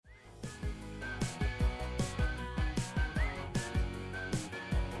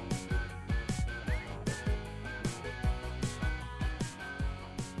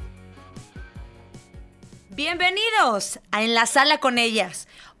Bienvenidos a En la Sala con Ellas.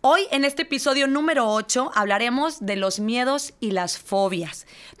 Hoy, en este episodio número 8, hablaremos de los miedos y las fobias.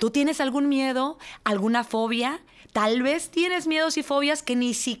 ¿Tú tienes algún miedo, alguna fobia? Tal vez tienes miedos y fobias que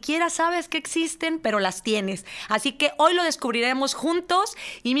ni siquiera sabes que existen, pero las tienes. Así que hoy lo descubriremos juntos.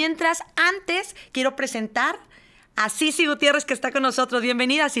 Y mientras, antes, quiero presentar a Sisi Gutiérrez, que está con nosotros.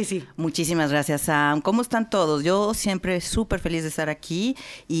 Bienvenida, Sisi. Muchísimas gracias, Sam. ¿Cómo están todos? Yo siempre súper feliz de estar aquí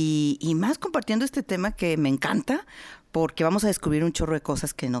y más compartiendo este tema que me encanta, porque vamos a descubrir un chorro de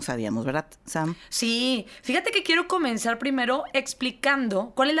cosas que no sabíamos, ¿verdad, Sam? Sí, fíjate que quiero comenzar primero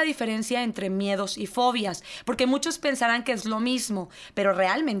explicando cuál es la diferencia entre miedos y fobias, porque muchos pensarán que es lo mismo, pero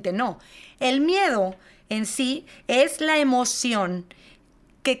realmente no. El miedo en sí es la emoción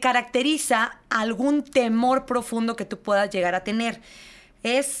que caracteriza algún temor profundo que tú puedas llegar a tener.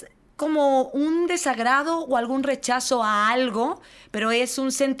 Es como un desagrado o algún rechazo a algo, pero es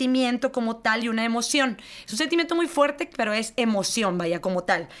un sentimiento como tal y una emoción. Es un sentimiento muy fuerte, pero es emoción, vaya, como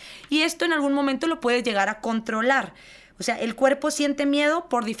tal. Y esto en algún momento lo puedes llegar a controlar. O sea, el cuerpo siente miedo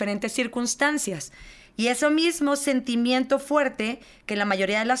por diferentes circunstancias. Y ese mismo sentimiento fuerte que la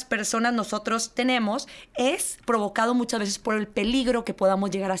mayoría de las personas nosotros tenemos es provocado muchas veces por el peligro que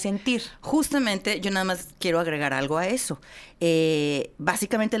podamos llegar a sentir. Justamente, yo nada más quiero agregar algo a eso.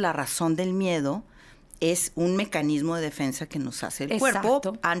 Básicamente la razón del miedo es un mecanismo de defensa que nos hace el cuerpo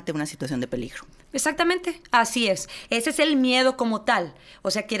ante una situación de peligro. Exactamente, así es. Ese es el miedo como tal.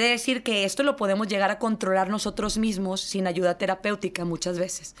 O sea, quiere decir que esto lo podemos llegar a controlar nosotros mismos sin ayuda terapéutica muchas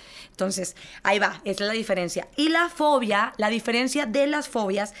veces. Entonces, ahí va, esa es la diferencia. Y la fobia, la diferencia de las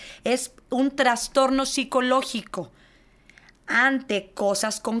fobias es un trastorno psicológico ante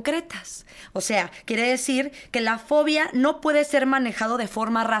cosas concretas. O sea, quiere decir que la fobia no puede ser manejado de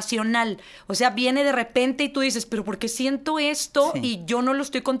forma racional. O sea, viene de repente y tú dices, pero ¿por qué siento esto y yo no lo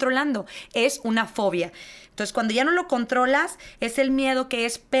estoy controlando? Es una fobia. Entonces, cuando ya no lo controlas, es el miedo que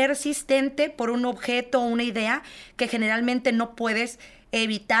es persistente por un objeto o una idea que generalmente no puedes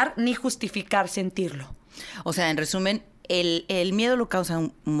evitar ni justificar sentirlo. O sea, en resumen, el miedo lo causa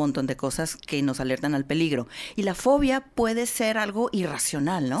un montón de cosas que nos alertan al peligro. Y la fobia puede ser algo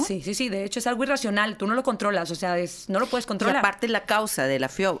irracional, ¿no? Sí. De hecho, es algo irracional. Tú no lo controlas, o sea, no lo puedes controlar. Y aparte la causa de la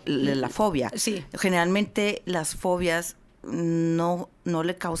fobia. Sí. Generalmente las fobias no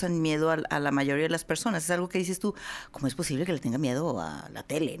le causan miedo a la mayoría de las personas. Es algo que dices tú, ¿cómo es posible que le tenga miedo a la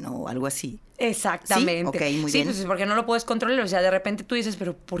tele, no? O algo así. Exactamente. ¿Sí? Ok, muy bien. Sí, pues porque no lo puedes controlar. O sea, de repente tú dices,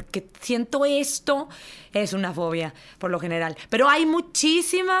 pero ¿por qué siento esto? Es una fobia, por lo general. Pero hay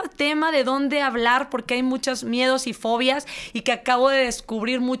muchísimo tema de dónde hablar porque hay muchos miedos y fobias y que acabo de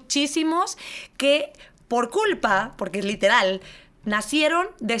descubrir muchísimos que por culpa, porque es literal, nacieron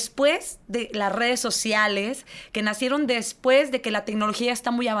después de las redes sociales, que nacieron después de que la tecnología está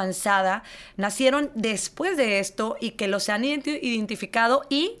muy avanzada, nacieron después de esto y que los han identificado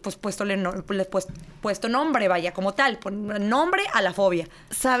y pues puesto nombre, vaya, como tal, nombre a la fobia.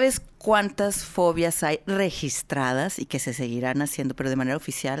 ¿Sabes cuántas fobias hay registradas y que se seguirán haciendo, pero de manera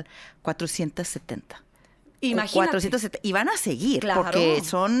oficial? 470. Imagínate. 470. Y van a seguir, claro, porque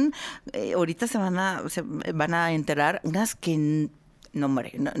son, ahorita se van a enterar unas que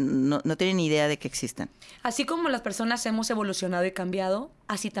no tienen ni idea de que existen. Así como las personas hemos evolucionado y cambiado,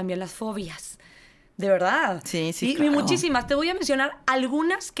 así también las fobias. De verdad. Sí, Claro. Y muchísimas. Te voy a mencionar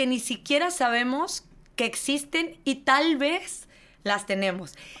algunas que ni siquiera sabemos que existen y tal vez las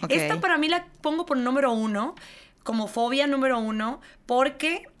tenemos. Okay. Esta para mí la pongo por número 1, como fobia número 1,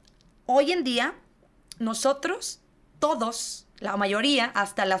 porque hoy en día nosotros, todos, la mayoría,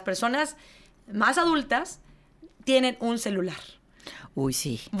 hasta las personas más adultas, tienen un celular. Uy,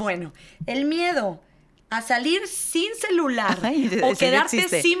 sí. Bueno, el miedo a salir sin celular o ¿sí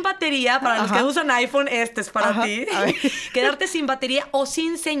quedarte sin batería, para los que usan iPhone, este es para ti. Quedarte sin batería o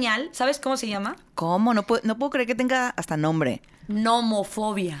sin señal, ¿sabes cómo se llama? ¿Cómo? No puedo creer que tenga hasta nombre.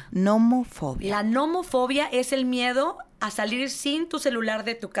 Nomofobia. Nomofobia. La nomofobia es el miedo a salir sin tu celular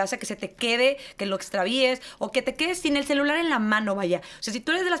de tu casa, que se te quede, que lo extravíes o que te quedes sin el celular en la mano, vaya. O sea, si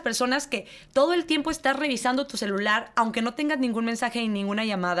tú eres de las personas que todo el tiempo estás revisando tu celular, aunque no tengas ningún mensaje ni ninguna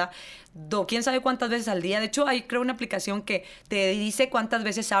llamada, quién sabe cuántas veces al día. De hecho, hay creo una aplicación que te dice cuántas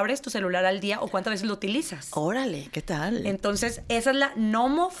veces abres tu celular al día o cuántas veces lo utilizas. Órale, ¿qué tal? Entonces, esa es la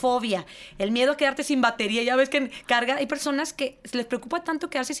nomofobia, el miedo a quedarte sin batería. Ya ves que carga, hay personas que les preocupa tanto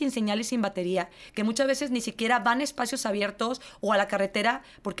quedarse sin señal y sin batería, que muchas veces ni siquiera van a espacios abiertos o a la carretera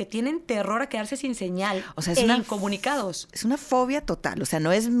porque tienen terror a quedarse sin señal, o sea, incomunicados. Es una fobia total, o sea,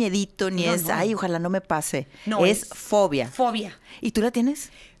 no es miedito ni ay, ojalá no me pase. No, es fobia. Fobia. ¿Y tú la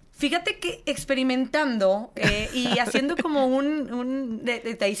tienes? Fíjate que experimentando y haciendo como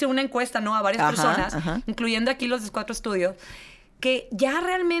te hice una encuesta, ¿no? A varias personas, incluyendo aquí los de 4 estudios, que ya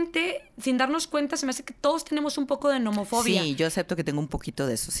realmente, sin darnos cuenta, se me hace que todos tenemos un poco de nomofobia. Sí, yo acepto que tengo un poquito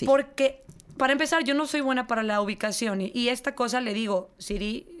de eso, sí. Porque, para empezar, yo no soy buena para la ubicación y esta cosa le digo,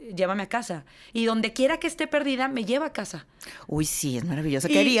 Siri, llévame a casa. Y donde quiera que esté perdida, me lleva a casa. Uy, sí, es maravilloso.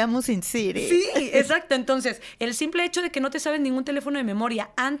 ¿Qué haríamos sin Siri? Sí, exacto. Entonces, el simple hecho de que no te sabes ningún teléfono de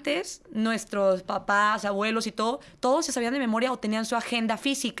memoria. Antes, nuestros papás, abuelos y todo, todos se sabían de memoria o tenían su agenda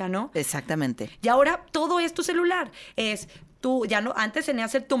física, ¿no? Exactamente. Y ahora todo es tu celular. Tú, ya no, antes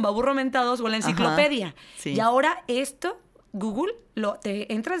tenías el tumbaburro mentados o la enciclopedia. Sí. Y ahora esto, Google,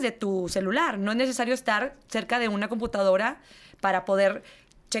 te entras de tu celular. No es necesario estar cerca de una computadora para poder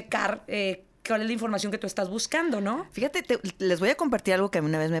checar cuál es la información que tú estás buscando, ¿no? Fíjate, les voy a compartir algo que a mí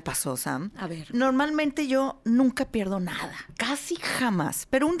una vez me pasó, Sam. A ver. Normalmente yo nunca pierdo nada, casi jamás.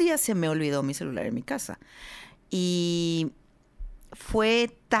 Pero un día se me olvidó mi celular en mi casa. Y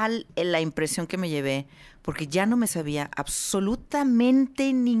fue tal la impresión que me llevé, porque ya no me sabía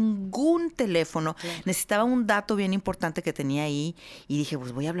absolutamente ningún teléfono. Claro. Necesitaba un dato bien importante que tenía ahí y dije,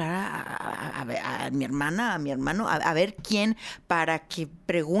 pues voy a hablar a mi hermana, a mi hermano, a ver quién, para que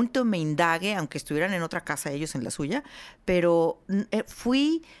pregunte o me indague, aunque estuvieran en otra casa ellos en la suya, pero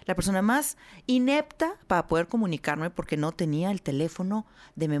fui la persona más inepta para poder comunicarme porque no tenía el teléfono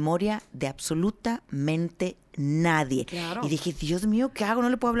de memoria de absolutamente nadie. Claro. Y dije, Dios mío, ¿qué hago? No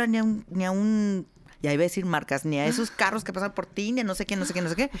le puedo hablar ni a un ya iba a decir marcas, ni a esos carros que pasan por ti, ni a no sé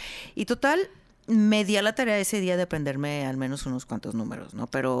qué. Y total, me di a la tarea ese día de aprenderme al menos unos cuantos números, ¿no?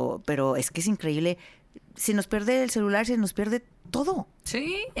 Pero es que es increíble. Se nos pierde el celular, se nos pierde todo.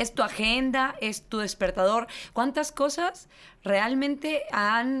 Sí, es tu agenda, es tu despertador. ¿Cuántas cosas realmente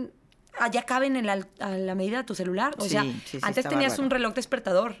ya caben a la medida de tu celular? O sea, antes tenías un reloj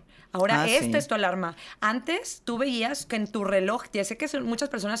despertador. Ahora es tu alarma. Antes tú veías que en tu reloj, ya sé que muchas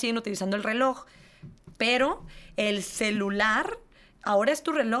personas siguen utilizando el reloj, pero el celular ahora es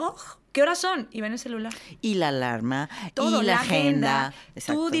tu reloj. ¿Qué horas son? Y ven el celular. Y la alarma, todo, y la agenda.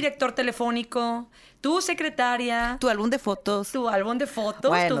 Tu director telefónico, tu secretaria. Tu álbum de fotos.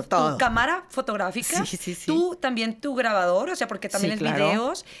 Bueno, tu cámara fotográfica. Sí. También tu grabador, o sea, porque también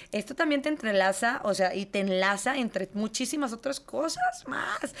videos. Esto también te entrelaza, o sea, y te enlaza entre muchísimas otras cosas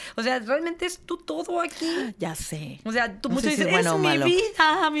más. O sea, realmente es tú todo aquí. Ya sé. O sea, tú muchos dices, es mi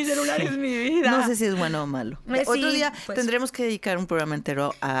vida, mi celular es mi vida. No sé si es bueno o malo. Otro día tendremos que dedicar un programa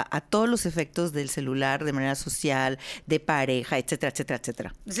entero a todos los efectos del celular de manera social, de pareja, etcétera, etcétera,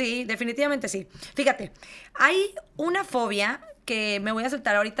 etcétera. Sí, definitivamente sí. Fíjate, hay una fobia que me voy a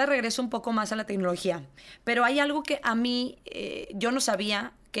saltar. Ahorita regreso un poco más a la tecnología, pero hay algo que a mí yo no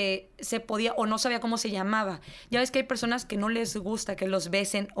sabía que se podía o no sabía cómo se llamaba. Ya ves que hay personas que no les gusta que los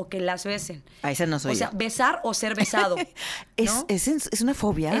besen o que las besen. A esa no soy yo. O sea, besar o ser besado. ¿no? ¿Es una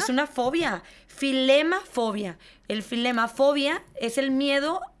fobia? Es una fobia. Filemafobia. El filemafobia es el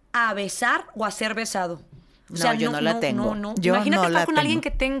miedo a besar o a ser besado. O sea, yo no la tengo. Yo imagínate estar con alguien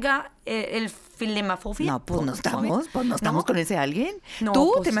que tenga el filemafobia. No, pues no estamos con ese alguien. No,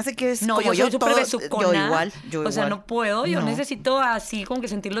 tú pues, te me hace que es no, como yo soy súper besucona. Yo igual. O sea, no puedo. Yo necesito así como que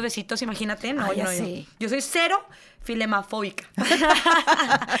sentir los besitos, imagínate. No, yo no. Yo soy cero filemafóbica.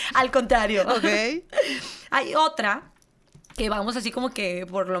 Al contrario. Ok. Hay otra que vamos así como que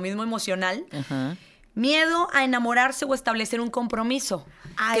por lo mismo emocional. Ajá. Miedo a enamorarse o establecer un compromiso.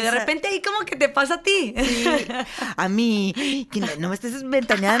 Que de repente ahí como que te pasa a ti. Sí, a mí. Que no me estés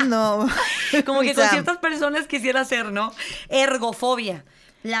ventaneando. Como que con ciertas personas quisiera hacer, ¿no? Ergofobia.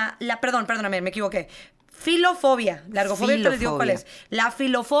 Perdóname, me equivoqué. Filofobia. La ergofobia, te les digo cuál es. La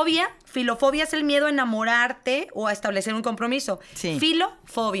filofobia es el miedo a enamorarte o a establecer un compromiso. Sí.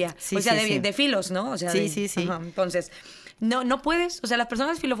 Filofobia. Sí, o sea, de filos, ¿no? O sea, sí. Ajá, entonces... No puedes. O sea, las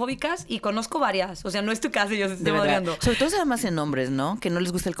personas filofóbicas, y conozco varias. O sea, no es tu caso, yo se estoy madreando. Sobre todo se da más en hombres, ¿no? Que no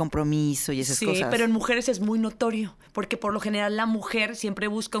les gusta el compromiso y esas cosas. Sí, pero en mujeres es muy notorio. Porque por lo general la mujer siempre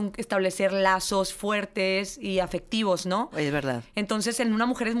busca establecer lazos fuertes y afectivos, ¿no? Es verdad. Entonces, en una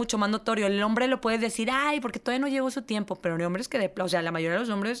mujer es mucho más notorio. El hombre lo puedes decir, ay, porque todavía no llegó su tiempo. Pero hay hombres o sea, la mayoría de los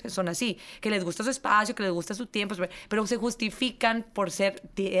hombres son así. Que les gusta su espacio, que les gusta su tiempo. Pero se justifican por ser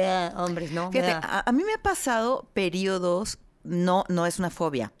hombres, ¿no? Fíjate, a mí me ha pasado periodos. No es una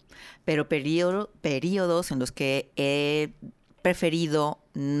fobia, pero periodos en los que he preferido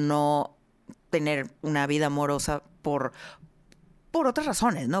no tener una vida amorosa por otras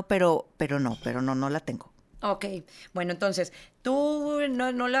razones, ¿no? Pero no la tengo. Ok, bueno, entonces, tú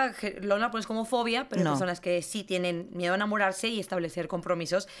no la pones como fobia, pero hay No. personas que sí tienen miedo a enamorarse y establecer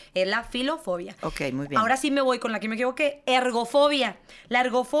compromisos. Es la filofobia. Ok, muy bien. Ahora sí me voy con la que me equivoqué, ergofobia. La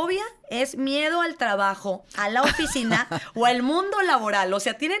ergofobia es miedo al trabajo, a la oficina o al mundo laboral. O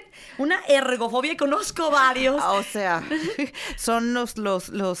sea, tienen una ergofobia y conozco varios. O sea, son los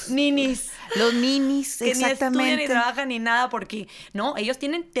Ninis. Los ninis, Que ni estudian ni exactamente. trabajan ni nada porque, no, ellos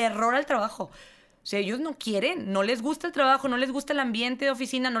tienen terror al trabajo. O sea, ellos no quieren, no les gusta el trabajo, no les gusta el ambiente de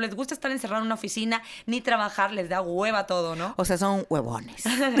oficina, no les gusta estar encerrado en una oficina, ni trabajar, les da hueva todo, ¿no? O sea, son huevones.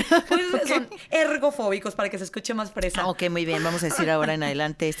 Pues son ergofóbicos para que se escuche más fresa. Ok, muy bien. Vamos a decir ahora en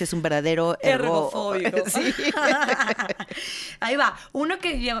adelante, este es un verdadero Ergofóbico. Sí. Ahí va. Uno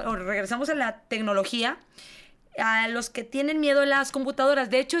que regresamos a la tecnología. A los que tienen miedo a las computadoras.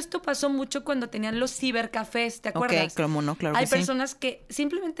 De hecho, esto pasó mucho cuando tenían los cibercafés, ¿te acuerdas? Ok, cómo no, claro Hay que sí. personas que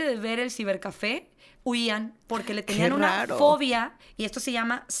simplemente de ver el cibercafé huían porque le tenían Qué una raro. fobia y esto se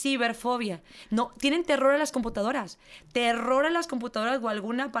llama ciberfobia. No, tienen terror a las computadoras. Terror a las computadoras o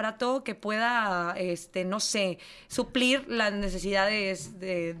algún aparato que pueda, no sé, suplir las necesidades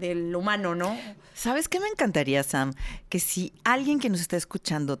del humano, ¿no? ¿Sabes qué me encantaría, Sam? Que si alguien que nos está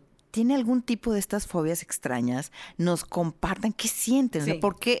escuchando tiene algún tipo de estas fobias extrañas, nos compartan qué sienten. Sí. O sea,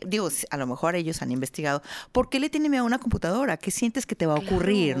 ¿por qué? Digo, a lo mejor ellos han investigado. ¿Por qué le tiene miedo a una computadora? ¿Qué sientes que te va a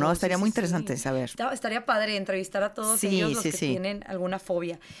ocurrir? Claro, ¿No? sí, Estaría sí, muy sí. interesante saber. Estaría padre entrevistar a todos Sí, ellos los sí, que sí. tienen alguna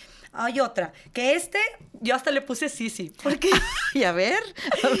fobia. Hay otra, que yo hasta le puse sí, porque, Y a ver.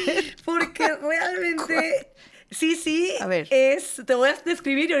 porque realmente... Sí, A ver. te voy a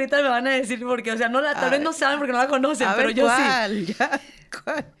describir y ahorita me van a decir porque, o sea, tal vez no saben porque no la conocen, A pero ver, yo ¿cuál? sí. Ya,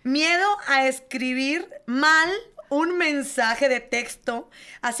 ¿cuál? Miedo a escribir mal un mensaje de texto,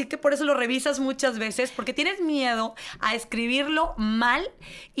 así que por eso lo revisas muchas veces, porque tienes miedo a escribirlo mal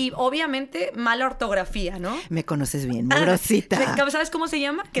y obviamente mala ortografía, ¿no? Me conoces bien, mugrosita. ¿Sabes cómo se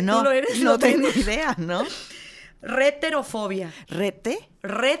llama? Que no, tú lo eres. no lo tengo tienes. idea, ¿no? Reterofobia. ¿Rete?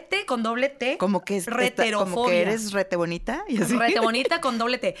 Rete con doble T. Como que reterofobia. como que eres rete bonita y así. Rete bonita con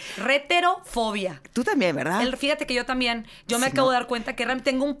doble T. Reterofobia. Tú también, ¿verdad? Fíjate que yo también, yo me Sí, acabo ¿no? de dar cuenta que realmente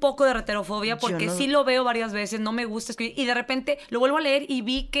tengo un poco de reterofobia porque no- sí lo veo varias veces, no me gusta escribir y de repente lo vuelvo a leer y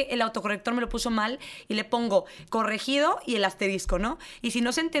vi que el autocorrector me lo puso mal y le pongo corregido y el asterisco, ¿no? Y si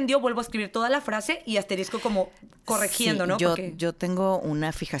no se entendió, vuelvo a escribir toda la frase y asterisco como corrigiendo, Sí, ¿no? Porque yo tengo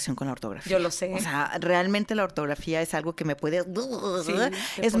una fijación con la ortografía. Yo lo sé. O sea, realmente la ortografía es algo que me puede... te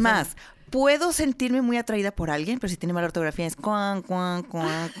es pone- más, puedo sentirme muy atraída por alguien, pero si tiene mala ortografía es cuan. por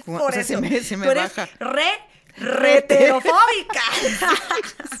O sea, eso, se me tú eres baja. reterofóbica.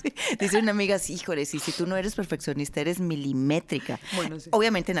 Sí. Dice una amiga, sí, híjole, sí, si tú no eres perfeccionista, eres milimétrica. Bueno, sí.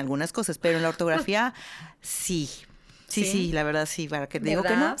 Obviamente en algunas cosas, pero en la ortografía, sí. ¿Sí? Sí, la verdad, sí. Para que digo que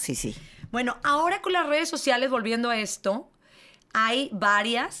 ¿Verdad? no, sí. Bueno, ahora con las redes sociales, volviendo a esto, hay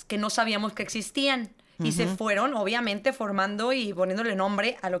varias que no sabíamos que existían y se fueron, obviamente, formando y poniéndole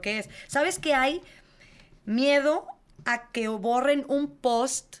nombre a lo que es. ¿Sabes que hay miedo a que borren un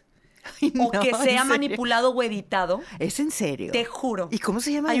post Ay, o no, que ¿en sea serio? manipulado o editado? ¿Es en serio? Te juro. ¿Y cómo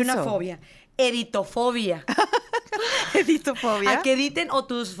se llama Hay eso? una fobia. Editofobia. Editofobia. A que editen o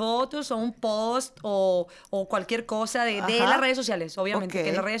tus fotos o un post o cualquier cosa de Ajá. las redes sociales, obviamente, Ok. que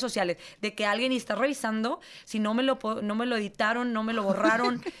en las redes sociales, de que alguien está revisando, si no me lo editaron, no me lo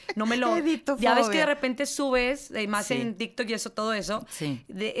borraron, no me lo... Editofobia. Ya ves que de repente subes, más Sí. en TikTok y eso, todo eso, Sí.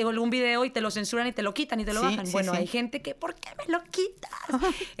 de algún video y te lo censuran y te lo quitan y te lo Sí, bajan. sí, Bueno, sí. hay gente que, ¿por qué me lo quitas?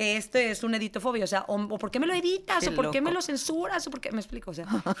 Este es un editofobia, o sea, o ¿por qué me lo editas? Qué ¿O por qué me loco. lo censuras? ¿O por qué? Me explico, o sea,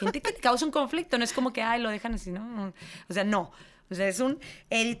 gente que te causa un conflicto, no es como que, ay, lo dejan así, ¿no? O sea, no. O sea, es un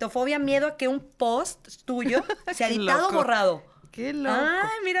editofobia, miedo a que un post tuyo sea Qué editado o loco. borrado. Qué loco.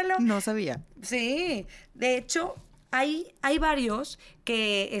 Ay, míralo. No sabía. Sí. De hecho, hay varios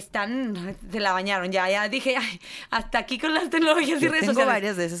que están, se la bañaron. Ya dije, ay, hasta aquí con las tecnologías y Yo redes tengo sociales.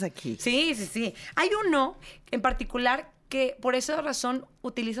 varias de esas aquí. Sí. Hay uno en particular que por esa razón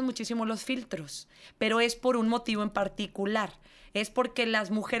utilizan muchísimo los filtros, pero es por un motivo en particular. Es porque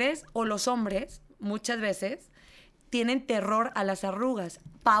las mujeres o los hombres, muchas veces, tienen terror a las arrugas,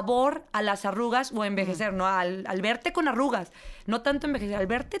 pavor a las arrugas o a envejecer, ¿no? Al verte con arrugas, no tanto envejecer, al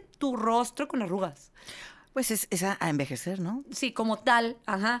verte tu rostro con arrugas. Pues es a envejecer, ¿no? Sí, como tal,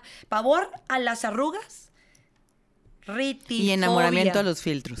 ajá. Pavor a las arrugas, ritifobia. Y enamoramiento a los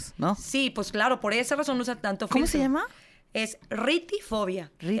filtros, ¿no? Sí, pues claro, por esa razón usa tanto filtro. ¿Cómo se llama? Es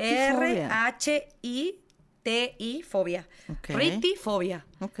ritifobia. Ritifobia. RHITI fobia. Ok. Ritifobia.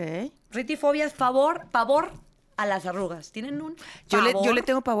 Ok. Ritifobia es pavor a las arrugas. Tienen un Yo pavor. le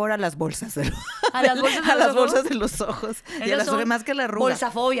tengo pavor a las bolsas. ¿A las bolsas de a los las ojos? bolsas de los ojos. Y a Esas las son arrugas, más que la arruga.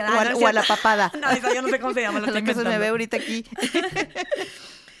 bolsafobia. O a la papada. No, esa yo no sé cómo se llama, lo A estoy la que se me inventando. ve ahorita aquí.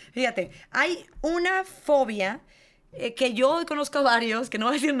 Fíjate, hay una fobia que yo conozco a varios, que no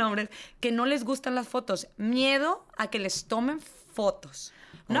voy a decir nombres, que no les gustan las fotos. Miedo a que les tomen fotos.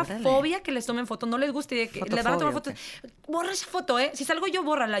 Una Órale. fobia que les tomen fotos, no les gusta y de que les van a tomar Fotofobia, fotos. Borra esa foto, ¿eh? Si salgo yo,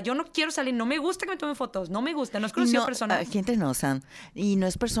 bórrala. Yo no quiero salir, no me gusta que me tomen fotos, no me gusta, no es conocido persona. Aquí entre nos, Sam. Y no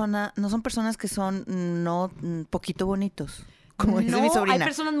son personas que son poquito bonitos. Como dice mi No, sobrina. hay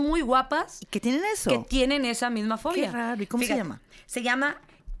personas muy guapas que tienen eso. que tienen esa misma fobia. Qué raro. ¿Y cómo se llama? Se llama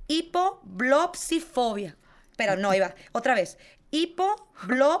hipoblopsifobia. Pero no, iba. Otra vez.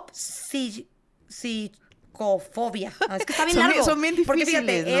 Hipoblopsicofobia. Es que está bien largo. Son bien Porque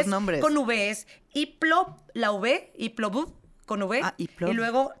difíciles fíjate, los es nombres. con V, es la V, hiplobud, con V. Ah, hiplobud. Y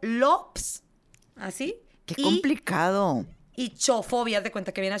luego lops, así. Qué y complicado. Y chofobia, haz de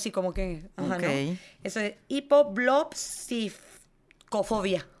cuenta que viene así como que... Ajá, Ok. ¿no? Eso es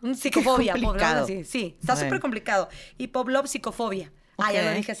hipoblopsicofobia. Psicofobia. Qué complicado. Así. Sí, está Bueno. súper complicado. Hipoblopsicofobia. Ah, ya Ok.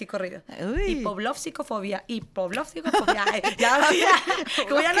 lo dije así corrido. Uy. Hipoblopsicofobia. Ay, ya,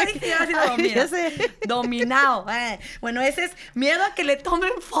 como ya lo dije, ya sí lo Ay, domina. ya sé. Dominado. Bueno, ese es miedo a que le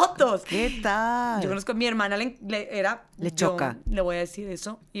tomen fotos. ¿Qué tal? Yo conozco a mi hermana, le Le choca. Le voy a decir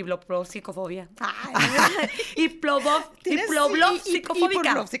eso. Hipoblopsicofobia. Tienes- Hipoblopsicofóbica.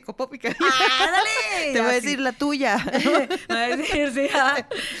 hipoblopsicofóbica. ¡Ándale! Te voy a Así. decir la tuya. Va a decir, sí,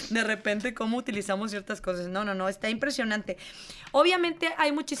 de repente cómo utilizamos ciertas cosas. No, está impresionante. Obviamente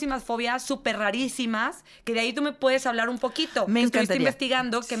hay muchísimas fobias súper rarísimas, que de ahí tú me puedes hablar un poquito. Me que estuviste encantaría.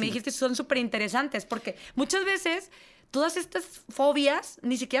 investigando, que me Sí. dijiste son súper interesantes, porque muchas veces todas estas fobias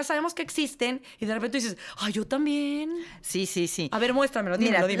ni siquiera sabemos que existen y de repente tú dices, ¡ay, yo también! Sí. A ver, muéstramelo,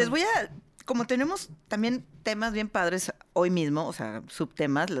 Mira, dímelo. les voy a... Como tenemos también temas bien padres hoy mismo, o sea,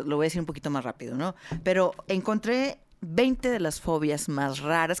 subtemas, lo voy a decir un poquito más rápido, ¿no? Pero encontré 20 de las fobias más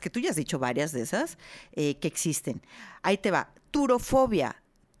raras, que tú ya has dicho varias de esas, que existen. Ahí te va. Turofobia.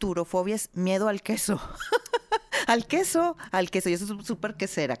 Turofobia es miedo al queso. Al queso. Yo soy súper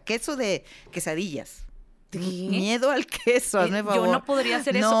quesera. Queso de quesadillas. ¿Qué? Miedo al queso, hazme favor. Yo no podría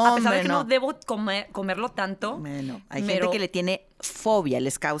hacer eso, No, a pesar de hombre, que no debo comerlo tanto. Bueno, hay pero- gente que le tiene fobia,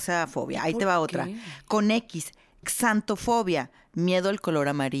 les causa fobia. Ahí te ¿Por va qué? otra. Con X, xantofobia, miedo al color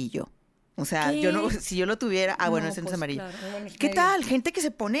amarillo. O sea, ¿Qué? yo no, si yo lo tuviera, bueno, ese no es pues, amarillo. claro, bueno, es ¿Qué medio. tal? Gente que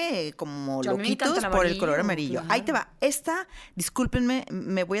se pone como Yo, a mí me encanta loquitos el por el color amarillo. amarillo, Ahí te claro. va. Esta, discúlpenme,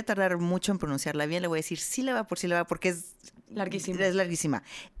 me voy a tardar mucho en pronunciarla bien. Le voy a decir sílaba por sílaba porque es Larguísima. Es larguísima.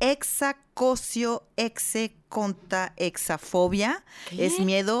 Hexacosio execonta hexafobia ¿Qué? es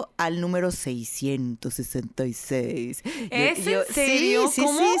miedo al número 666. ¿Es en serio?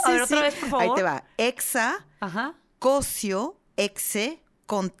 ¿Cómo? A ver, otra vez, por favor. Ahí te va. Ajá. Hexacosio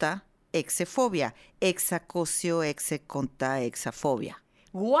execonta exefobia. Hexacosio execonta exafobia.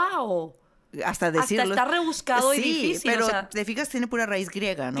 ¡Wow! Hasta decirlo. está rebuscado y Sí, difícil, pero o sea. te fijas, tiene pura raíz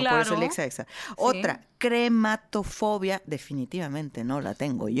griega, ¿no? Por Claro. eso el hexa. Otra, crematofobia, definitivamente no la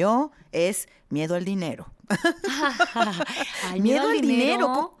tengo yo, es miedo al dinero. Ay, Miedo al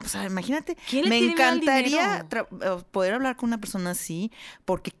dinero. O sea, imagínate, ¿Quién le me tiene miedo al encantaría dinero? poder hablar con una persona así,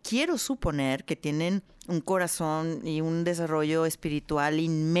 porque quiero suponer que tienen un corazón y un desarrollo espiritual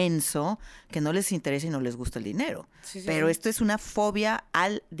inmenso que no les interesa y no les gusta el dinero. Sí, Pero sí. esto es una fobia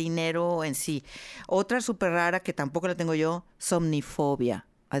al dinero en sí. Otra súper rara que tampoco la tengo yo, somnifobia.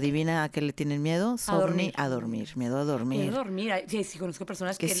 ¿Adivina a qué le tienen miedo? dormir. A dormir, miedo a dormir. Miedo a dormir. Ay, sí, conozco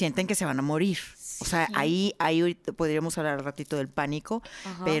personas Que que... sienten que se van a morir. O sea, Sí. ahí ahorita podríamos hablar al ratito del pánico,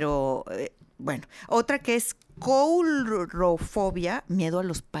 Ajá. pero bueno. Otra que es coulrofobia, miedo a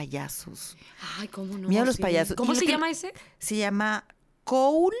los payasos. Ay, ¿cómo no? Miedo a los Sí. payasos. ¿Cómo Y lo se que- llama ese? Se llama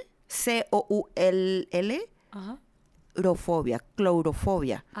coul, C-O-U-L-L, Ajá.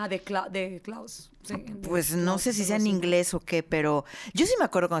 clorofobia. Ah, de Klaus. Sí, de Pues no Klaus, sé si sea algo en así. inglés o qué, pero yo sí me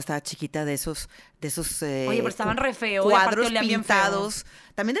acuerdo cuando estaba chiquita de esos Oye, pero estaban re feo, y aparte cuadros olían bien feo. pintados,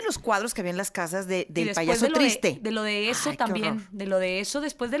 también de los cuadros que había en las casas Y del después payaso de lo triste. De lo de eso Ay, qué también. horror. De lo de eso,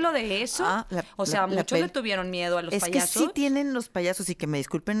 después de lo de eso. O sea, muchos le tuvieron miedo a los es payasos. que sí tienen los payasos, y que me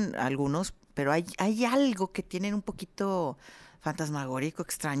disculpen algunos, pero hay algo que tienen un poquito fantasmagórico,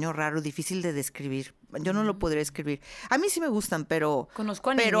 extraño, raro, difícil de describir. Yo no lo podría escribir. A mí sí me gustan, pero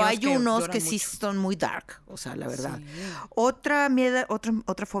Conozco a pero niños hay que unos lloran que sí mucho. son muy dark, o sea, la verdad. Sí. Otra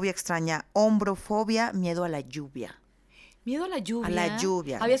fobia extraña, hombrofobia, miedo a la lluvia. Miedo a la lluvia. A la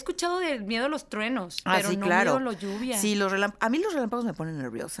lluvia. Había escuchado del miedo a los truenos, Ah, pero sí, no claro. miedo a la lluvia. Sí, a mí los relámpagos me ponen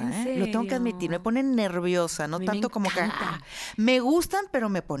nerviosa, ¿En ¿eh? Lo tengo que serio? admitir, me ponen nerviosa, no A mí me tanto como que encantan. me gustan, pero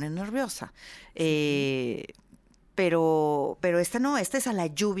me ponen nerviosa. pero esta no, esta es a la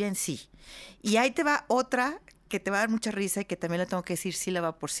lluvia en sí. Y ahí te va otra que te va a dar mucha risa y que también la tengo que decir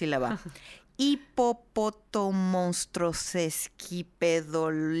sílaba por sílaba.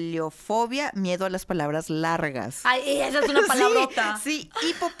 Hipopotomonstrosesquipedoliofobia, miedo a las palabras largas. Ay, esa es una palabrota. Sí,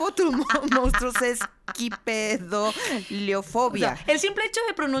 hipopotomonstrosesquipedoliofobia. O sea, el simple hecho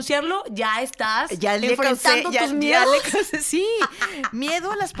de pronunciarlo, ya estás ya enfrentando tus miedos. Sí,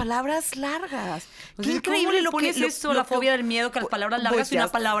 miedo a las palabras largas. O Qué sea, increíble ¿cómo lo que pones eso, la fobia del miedo, que las palabras largas pues y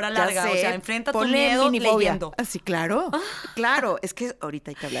una palabra ya larga. sé. O sea, enfrenta tu Ponle miedo minifobia. leyendo. Así, claro. Claro, es que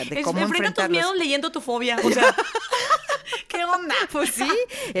ahorita hay que hablar de cómo Enfrenta tus enfrentarlos. miedos leyendo tu fobia. O sea, ¿qué onda? Pues sí,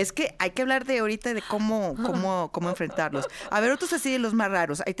 es que hay que hablar de ahorita de cómo enfrentarlos. A ver, otros así de los más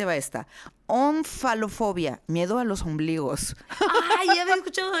raros. Ahí te va esta. Onfalofobia, miedo a los ombligos. Ay, ya había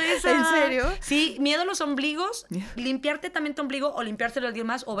escuchado esa. ¿En serio? Sí, miedo a los ombligos, limpiarte también tu ombligo o limpiárselo a alguien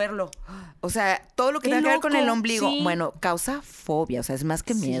más o verlo. O sea, todo lo que Qué tenga que ver con loco, el ombligo, sí. bueno, causa fobia, o sea, es más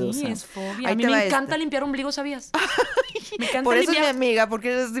que miedo. Sí, o sea. es fobia. Ahí A mí te va me esta. encanta limpiar ombligos, ¿sabías? Me encanta Por eso es mi limpiar, amiga,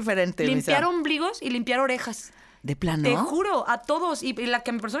 porque eres diferente. limpiar Misa. ombligos y limpiar orejas. ¿De plano? Te juro, a todos. Y la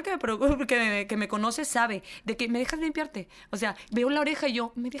persona que me conoce sabe de que me dejas limpiarte. O sea, veo la oreja y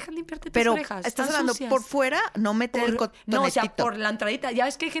yo, ¿me dejas limpiarte tus Pero orejas? estás Están hablando sucias. por fuera, no meter el cotonetito. No, o sea, por la entradita. Ya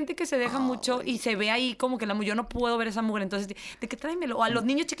ves que hay gente que se deja mucho y se ve ahí como que yo no puedo ver esa mugre. Entonces, de que tráemelo. O a los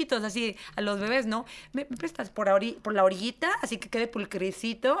niños chiquitos, así, a los bebés, ¿no? Me prestas por la orillita, así que quede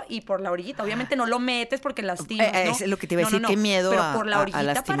pulcrecito y por la orillita. Obviamente no lo metes porque lastimas, ¿no? Es lo que te iba a decir, qué miedo Pero por la a orillita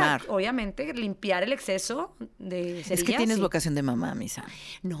lastimar. para, obviamente, limpiar el exceso de cerillas. Es que tienes sí. vocación de mamá, Misa.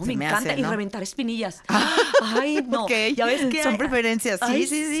 No, Se me encanta. hace, Y ¿no? reventar espinillas. Ay, no. Ok, Ya ves que son preferencias. Sí, Ay,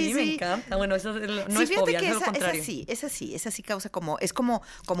 sí. me encanta. Bueno, eso no Sí, es fíjate fobia, que es lo contrario. esa sí causa es como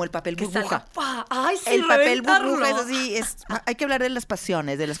el papel Que burbuja. salga, ay, sí, El papel reventarlo. burbuja, eso sí, hay que hablar de las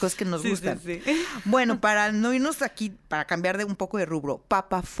pasiones, de las cosas que nos Sí, gustan. sí. Bueno, para no irnos aquí, para cambiar de un poco de rubro,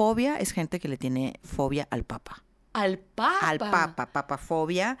 papafobia es gente que le tiene fobia al papa. Al papa.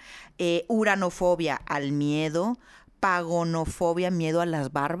 Papafobia, uranofobia al miedo, pagonofobia, miedo a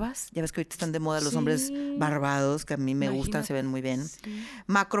las barbas. Ya ves que ahorita están de moda los Sí. hombres barbados, que a mí me gustan, Imagínate. se ven muy bien. Sí.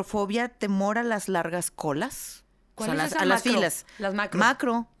 Macrofobia, temor a las largas colas. O sea, ¿Cuál es esa a las macro? filas. Las macro.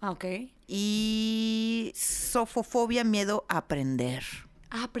 Macro. Ah, ok. Y sofofobia, miedo a aprender.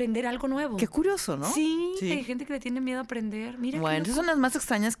 A aprender algo nuevo. Qué curioso, ¿no? Sí, hay gente que le tiene miedo a aprender. Mira, qué Bueno, loco. esas son las más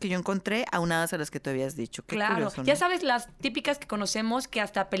extrañas que yo encontré, aunadas a las que tú habías dicho. Qué Claro, curioso, ¿no? ya sabes, las típicas que conocemos que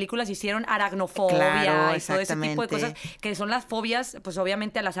hasta películas hicieron, aracnofobia Claro, y todo ese tipo de cosas, exactamente. que son las fobias, pues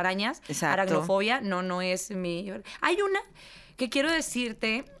obviamente a las arañas. Exacto. Aracnofobia no es mi... Hay una que quiero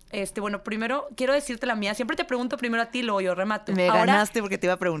decirte, bueno, primero quiero decirte la mía. Siempre te pregunto primero a ti, luego yo remato. Me ganaste porque te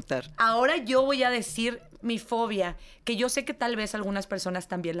iba a preguntar. Ahora yo voy a decir mi fobia, que yo sé que tal vez algunas personas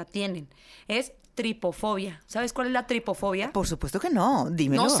también la tienen. Es tripofobia. ¿Sabes cuál es la tripofobia? Por supuesto que no,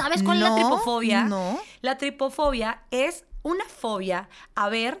 dímelo. ¿No sabes cuál es la tripofobia? No. La tripofobia es una fobia. A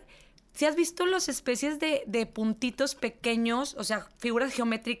ver, si has visto las especies de puntitos pequeños, o sea, figuras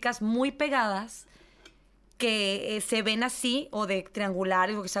geométricas muy pegadas, que se ven así, o de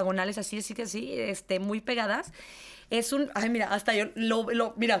triangulares o hexagonales, así, muy pegadas. Es un... Ay, mira, hasta yo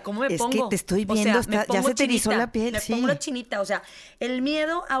mira, ¿cómo me Es pongo? que te estoy O sea, viendo, me ya pongo se te erizó chinita, la piel, me sí. pongo la chinita, o sea, el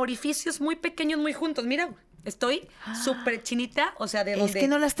miedo a orificios muy pequeños, muy juntos. Mira, estoy súper chinita, o sea, de donde... Es que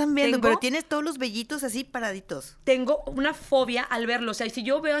no la están viendo, tengo- pero tienes todos los vellitos así paraditos. Tengo una fobia al verlo. O sea, si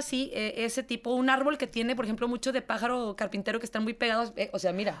yo veo así, ese tipo, un árbol que tiene, por ejemplo, mucho de pájaro carpintero que están muy pegados, o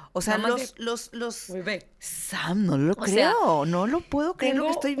sea, mira. O sea, nada más los... Uy, ve. Sam, no lo O sea, creo, no lo puedo creer lo que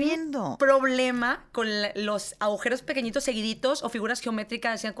Tengo estoy un viendo. problema con los agujeros pequeñitos seguiditos o figuras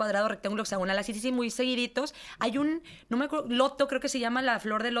geométricas, sean cuadrado, rectángulo, hexagonal, así, muy seguiditos. Hay no me acuerdo, loto, creo que se llama la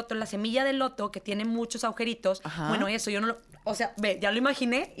flor de loto, la semilla de loto, que tiene muchos agujeritos. Ajá. Bueno, eso, yo no lo... O sea, ve, ya lo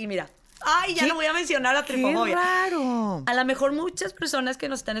imaginé y mira. Ay, ya ¿Qué? no voy a mencionar la ¡Qué tripofobia. raro! A lo mejor muchas personas que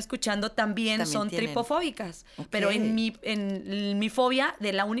nos están escuchando también son tienen. tripofóbicas. Ok. Pero en mi fobia,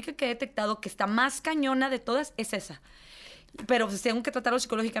 de la única que he detectado que está más cañona de todas, es esa. Pero pues, tengo que tratarlo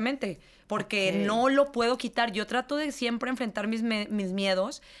psicológicamente, porque Ok. no lo puedo quitar. Yo trato de siempre enfrentar mis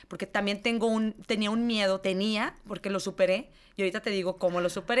miedos, porque también tenía, porque lo superé, y ahorita te digo cómo lo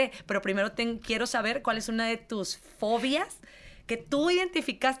superé. Pero primero quiero saber cuál es una de tus fobias que tú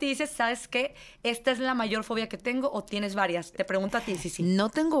identificaste y dices, ¿sabes qué? Esta es la mayor fobia que tengo, o tienes varias. Te pregunto a ti, sí. No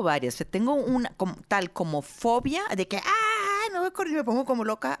tengo varias, tengo una tal como fobia de que me voy a correr y me pongo como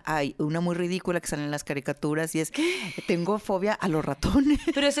loca. Hay una muy ridícula que sale en las caricaturas y es tengo fobia a los ratones.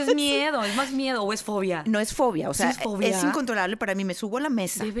 Pero ese es miedo, ¿es más miedo o es fobia? No es fobia, o sea, ¿Sí es fobia? es incontrolable para mí. Me subo a la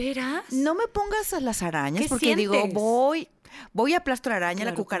mesa. ¿De veras? No me pongas a las arañas ¿Qué porque digo, sientes? Voy a aplasto la araña,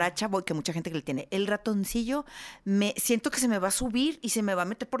 la Claro, cucaracha, voy, que mucha gente que le tiene. El ratoncillo, siento que se me va a subir y se me va a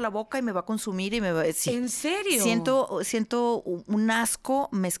meter por la boca y me va a consumir y me va... Sí. ¿En serio? Siento un asco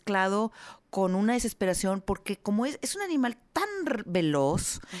mezclado con una desesperación porque como es un animal tan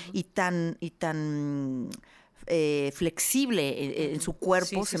veloz y tan flexible en su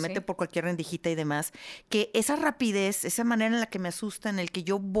cuerpo, se mete por cualquier rendijita y demás, que esa rapidez, esa manera en la que me asusta, en el que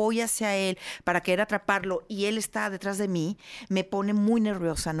yo voy hacia él para querer atraparlo y él está detrás de mí, me pone muy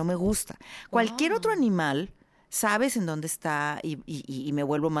nerviosa, no me gusta. Cualquier otro animal, sabes en dónde está y me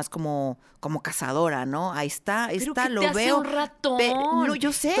vuelvo más como cazadora, ¿no? Ahí está, ¿Pero qué lo te hace veo. un ratón? No,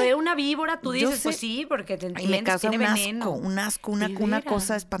 yo sé. Pero una víbora, tú Yo dices, pues sé. sí, porque te Y me entiendes, causa tiene un veneno. asco, ¿De una veras?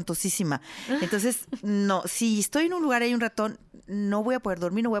 cosa espantosísima. Entonces, no, si estoy en un lugar y hay un ratón, no voy a poder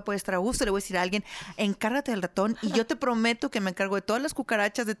dormir, no voy a poder estar a gusto. Le voy a decir a alguien, encárgate del ratón y yo te prometo que me encargo de todas las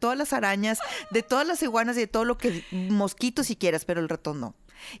cucarachas, de todas las arañas, de todas las iguanas y de todo lo que mosquitos si quieras, pero el ratón no.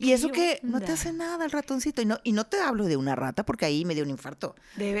 Y eso que no te hace nada el ratoncito. Y no te hablo de una rata porque ahí me dio un infarto.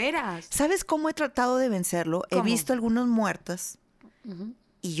 ¿De veras? ¿Sabes cómo he tratado de vencerlo? ¿Cómo? He visto algunos muertas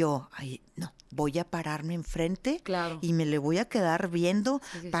y yo, no, voy a pararme enfrente Claro. y me le voy a quedar viendo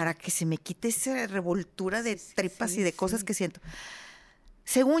Sí. para que se me quite esa revoltura de tripas y de cosas sí. que siento.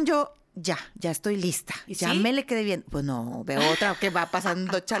 Según yo, ya estoy lista. ¿Y Ya sí? me le quedé bien. Pues no, veo otra que va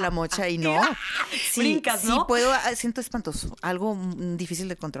pasando chalamocha y no. Brincas, ¿no? Sí, puedo, siento espantoso, algo difícil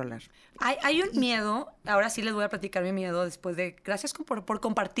de controlar. Hay un miedo, ahora sí les voy a platicar mi miedo después de... Gracias por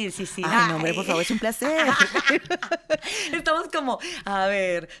compartir, sí. Ay, no, hombre, por favor, es un placer. Estamos como, a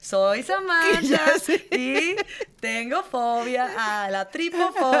ver, soy Samantha Ya sé. y tengo fobia a la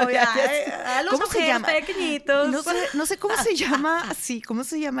tripofobia, a los ¿Cómo se objetos llama? pequeñitos. No sé cómo se llama, cómo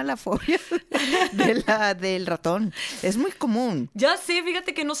se llama la fobia del ratón. Es muy común. Ya sé,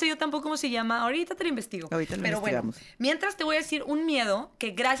 fíjate que no sé yo tampoco cómo se llama. Ahorita te lo investigo. Ahorita lo Pero investigamos. bueno, mientras te voy a decir un miedo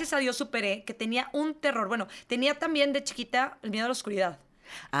que gracias a Dios superé, que tenía un terror. Bueno, tenía también de chiquita el miedo a la oscuridad.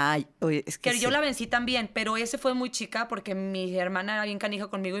 Ay, oye, es que Que yo sí. la vencí también, pero ese fue muy chica porque mi hermana era bien canija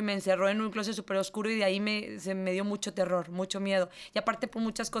conmigo y me encerró en un closet súper oscuro y de ahí se me dio mucho terror, mucho miedo. Y aparte por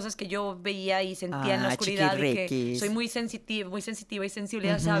muchas cosas que yo veía y sentía en la oscuridad y que chiquirriquis. soy muy sensitiva y sensible,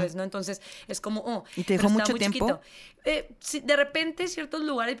 ya sabes, ¿no? Entonces es como, ¿Y te pero dejó estaba mucho muy tiempo? chiquito. Sí, de repente ciertos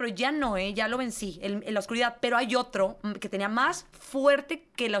lugares, pero ya no, ya lo vencí, en la oscuridad. Pero hay otro que tenía más fuerte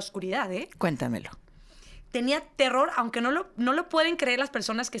que la oscuridad, Cuéntamelo. Tenía terror, aunque no lo pueden creer las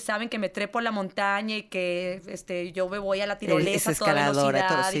personas que saben que me trepo a la montaña y que yo me voy a la tirolesa a toda escaladora,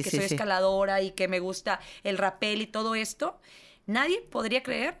 velocidad sí, y que sí, soy sí. escaladora y que me gusta el rapel y todo esto. Nadie podría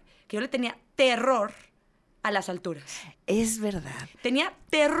creer que yo le tenía terror a las alturas. Es verdad. Tenía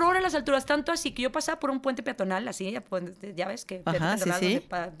terror a las alturas, tanto así que yo pasaba por un puente peatonal, así, ya ves que puente Ajá, sí, peatonal sí.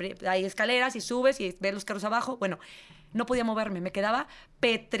 donde hay escaleras y subes y ves los carros abajo. Bueno, no podía moverme, me quedaba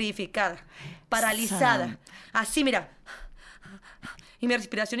petrificada, paralizada. Sam. Así, mira. Y mi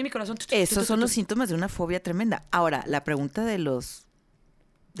respiración y mi corazón. Esos son los síntomas de una fobia tremenda. Ahora, la pregunta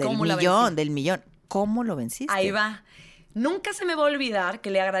 ¿Cómo la vencí? del millón. ¿Cómo lo venciste? Ahí va. Nunca se me va a olvidar,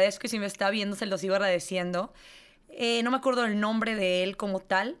 que le agradezco y si me está viendo se lo sigo agradeciendo. No me acuerdo el nombre de él como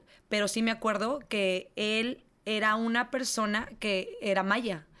tal, pero sí me acuerdo que él era una persona que era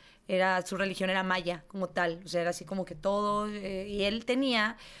maya. Su religión era maya como tal. O sea, era así como que todo. Y él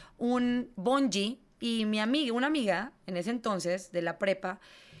tenía un bungee y una amiga en ese entonces de la prepa,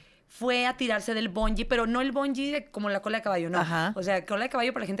 fue a tirarse del bungee, pero no el bungee como la cola de caballo, no. Ajá. O sea, cola de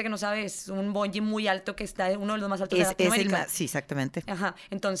caballo, para la gente que no sabe, es un bungee muy alto que está uno de los más altos de Latinoamérica. Sí, exactamente. Ajá,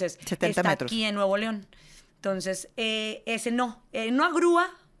 entonces, 70 está metros. aquí en Nuevo León. Entonces, ese no. En una grúa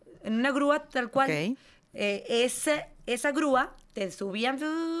tal cual. Ok. Esa grúa te subían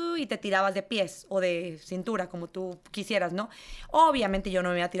y te tirabas de pies o de cintura, como tú quisieras, ¿no? Obviamente yo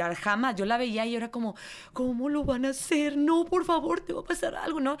no me iba a tirar jamás. Yo la veía y yo era como, ¿cómo lo van a hacer? No, por favor, te va a pasar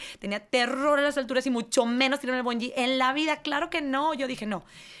algo, ¿no? Tenía terror a las alturas y mucho menos tirarme el bungee. En la vida, claro que no. Yo dije, no.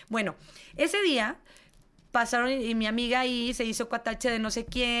 Bueno, ese día pasaron y mi amiga ahí se hizo cuatache de no sé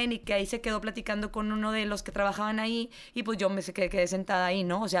quién y que ahí se quedó platicando con uno de los que trabajaban ahí y pues yo me quedé sentada ahí,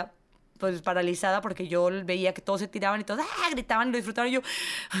 ¿no? O sea, pues paralizada porque yo veía que todos se tiraban y todos gritaban y lo disfrutaban y yo,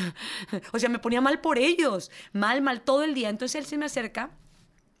 o sea, me ponía mal por ellos, mal todo el día. Entonces él se me acerca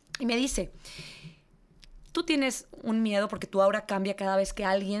y me dice, tú tienes un miedo porque tu aura cambia cada vez que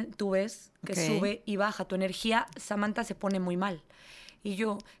alguien tú ves que sube y baja, tu energía, Samantha, se pone muy mal. Y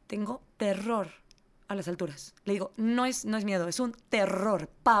yo tengo terror a las alturas. Le digo, no es miedo, es un terror,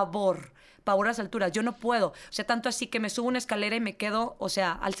 pavor pavor a las alturas. Yo no puedo. O sea, tanto así que me subo una escalera y me quedo, o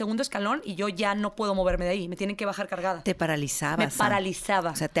sea, al segundo escalón y yo ya no puedo moverme de ahí. Me tienen que bajar cargada. Te paralizaba. Me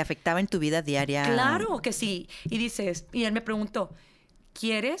paralizaba. O sea, te afectaba en tu vida diaria. Claro que sí. Y él me preguntó,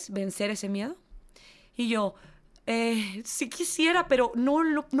 ¿quieres vencer ese miedo? Y yo, sí quisiera, pero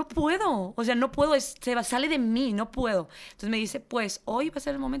no puedo. O sea, no puedo, sale de mí, no puedo. Entonces me dice, pues hoy va a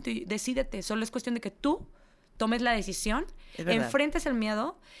ser el momento y decídete. Solo es cuestión de que tú tomes la decisión, enfrentes el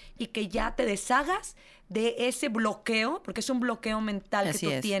miedo y que ya te deshagas de ese bloqueo, porque es un bloqueo mental Así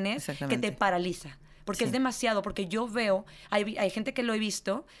que tú tienes que te paraliza. Porque es demasiado, porque yo veo, hay gente que lo he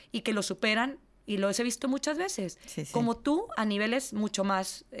visto y que lo superan y los he visto muchas veces, como tú, a niveles mucho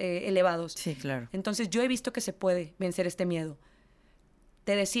más elevados. Sí, claro. Entonces yo he visto que se puede vencer este miedo.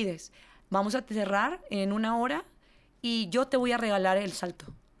 Te decides, vamos a cerrar en 1 hora y yo te voy a regalar el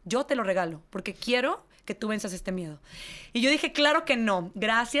salto. Yo te lo regalo, porque quiero que tú venzas este miedo. Y yo dije, claro que no,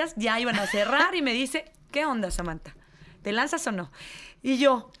 gracias, ya iban a cerrar y me dice, ¿qué onda, Samantha? ¿Te lanzas o no? Y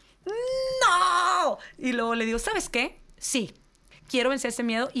yo, ¡no! Y luego le digo, ¿sabes qué? Sí, quiero vencer ese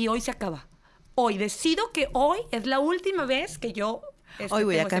miedo y hoy se acaba. Hoy decido que hoy es la última vez que yo... Hoy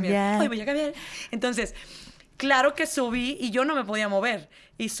voy a cambiar. Hoy voy a cambiar. Entonces, claro que subí y yo no me podía mover.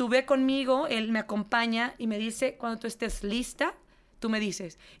 Y sube conmigo, él me acompaña y me dice, cuando tú estés lista, tú me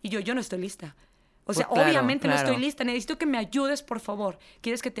dices. Y yo no estoy lista. O sea, claro, obviamente claro. no estoy lista. Necesito que me ayudes, por favor.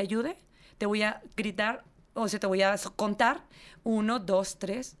 ¿Quieres que te ayude? Te voy a gritar, o sea, te voy a contar. 1, 2,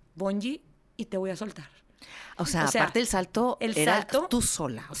 3, bungee, y te voy a soltar. O sea, aparte del salto, era tú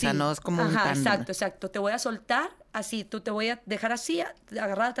sola. O sea, no es como un tan... Exacto. Te voy a soltar así. Tú te voy a dejar así,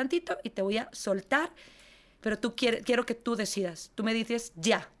 agarrada tantito, y te voy a soltar. Pero quiero que tú decidas. Tú me dices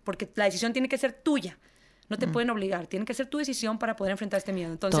ya, porque la decisión tiene que ser tuya. No te pueden obligar. Tiene que ser tu decisión para poder enfrentar este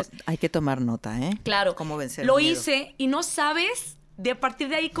miedo. Entonces, hay que tomar nota, ¿eh? Claro. Cómo vencer Lo el miedo. hice y no sabes de a partir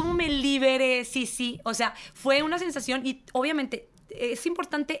de ahí cómo me liberé. Sí. O sea, fue una sensación y obviamente es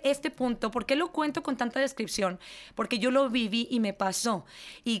importante este punto. ¿Por qué lo cuento con tanta descripción? Porque yo lo viví y me pasó.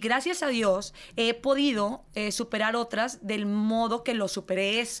 Y gracias a Dios he podido superar otras del modo que lo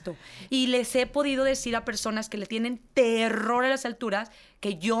superé esto. Y les he podido decir a personas que le tienen terror a las alturas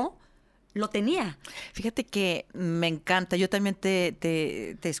que yo lo tenía. Fíjate que me encanta. Yo también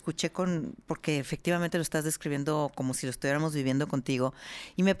te escuché porque efectivamente lo estás describiendo como si lo estuviéramos viviendo contigo.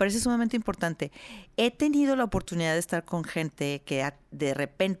 Y me parece sumamente importante. He tenido la oportunidad de estar con gente que de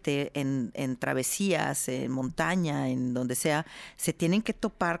repente en travesías, en montaña, en donde sea, se tienen que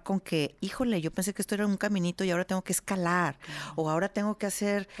topar con que, híjole, yo pensé que esto era un caminito y ahora tengo que escalar. O ahora tengo que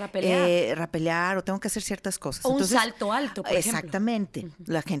hacer rapelear o tengo que hacer ciertas cosas. O entonces, un salto alto, por ejemplo. Exactamente.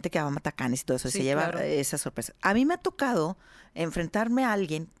 La gente que va a Matacanes y todo eso se lleva esa sorpresa. A mí me ha tocado enfrentarme a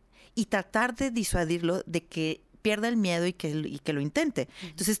alguien y tratar de disuadirlo de que pierda el miedo y que lo intente.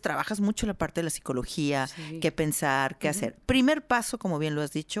 Entonces trabajas mucho la parte de la psicología, qué pensar, qué hacer. Primer paso, como bien lo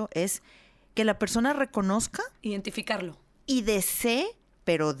has dicho, es que la persona reconozca, identificarlo y desee,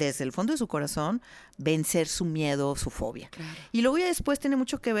 pero desde el fondo de su corazón, vencer su miedo, su fobia. Claro. Y luego ya después tiene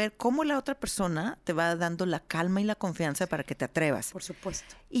mucho que ver cómo la otra persona te va dando la calma y la confianza para que te atrevas. Por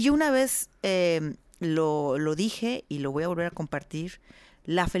supuesto. Y yo una vez lo dije y lo voy a volver a compartir.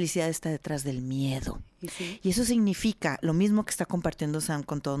 La felicidad está detrás del miedo. Y eso significa lo mismo que está compartiendo Sam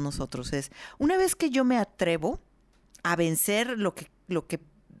con todos nosotros. Es una vez que yo me atrevo a vencer lo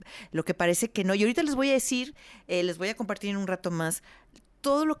que parece que no. Y ahorita les voy a decir, les voy a compartir en un rato más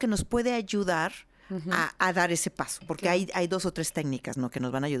todo lo que nos puede ayudar a dar ese paso. Porque hay 2 o 3 técnicas, ¿no?, que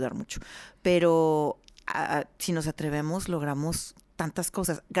nos van a ayudar mucho. Pero si nos atrevemos, logramos tantas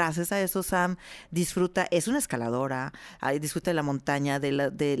cosas. Gracias a eso, Sam disfruta, es una escaladora, disfruta de la montaña,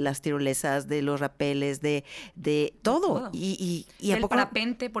 de las tirolesas, de los rapeles, de todo. Y el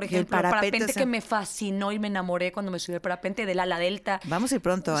parapente, por ejemplo. El parapente, o sea, que me fascinó y me enamoré cuando me subí al parapente del ala delta. Vamos a ir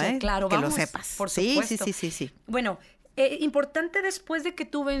pronto, Claro, que vamos, lo sepas. Por supuesto. Sí. Bueno, importante después de que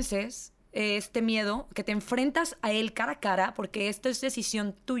tú vences este miedo, que te enfrentas a él cara a cara, porque esto es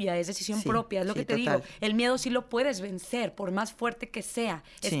decisión tuya, es decisión propia, es lo que te digo. El miedo sí lo puedes vencer, por más fuerte que sea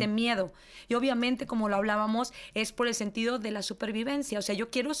este miedo. Y obviamente, como lo hablábamos, es por el sentido de la supervivencia. O sea, yo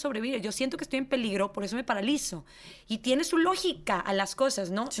quiero sobrevivir, yo siento que estoy en peligro, por eso me paralizo. Y tiene su lógica a las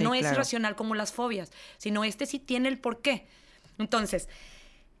cosas, ¿no? No es racional como las fobias, sino sí tiene el porqué. Entonces,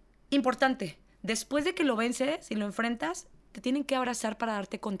 importante, después de que lo vences y lo enfrentas, te tienen que abrazar para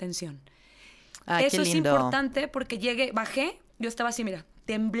darte contención. Eso es importante porque bajé, yo estaba así, mira,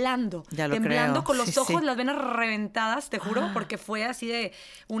 temblando con los ojos, las venas reventadas, te juro, porque fue así de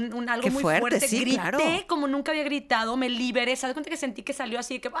algo muy fuerte. Grité como nunca había gritado, me liberé, ¿sabes cuenta que sentí que salió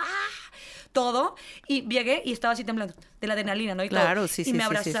así de que todo. Y llegué y estaba así temblando de la adrenalina, ¿no? Y claro, todo. sí, y sí. me sí,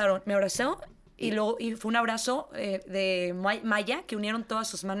 abrazaron, sí. me abrazó. Y fue un abrazo de malla que unieron todas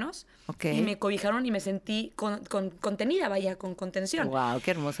sus manos. Okay. Y me cobijaron y me sentí contenida, vaya, con contención. Wow, qué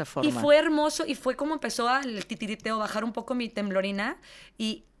hermosa forma. Y fue hermoso y fue como empezó el titiriteo, bajar un poco mi temblorina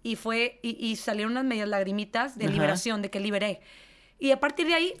y salieron unas medias lagrimitas de liberación, de que liberé. Y a partir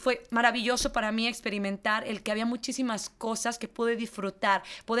de ahí fue maravilloso para mí experimentar el que había muchísimas cosas que pude disfrutar.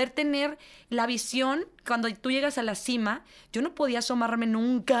 Poder tener la visión, cuando tú llegas a la cima, yo no podía asomarme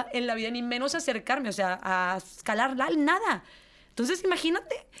nunca en la vida, ni menos acercarme, o sea, a escalar nada. Entonces,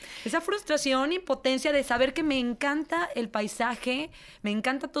 imagínate esa frustración, impotencia de saber que me encanta el paisaje, me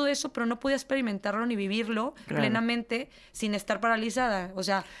encanta todo eso, pero no podía experimentarlo ni vivirlo plenamente sin estar paralizada. O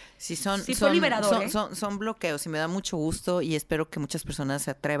sea, sí fue liberador. Son bloqueos y me da mucho gusto y espero que muchas personas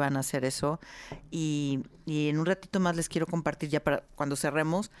se atrevan a hacer eso. Y en un ratito más les quiero compartir ya para cuando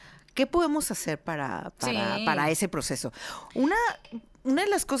cerremos, ¿qué podemos hacer para ese proceso? Una de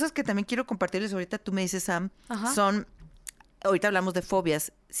las cosas que también quiero compartirles ahorita, tú me dices, Sam, son... Ahorita hablamos de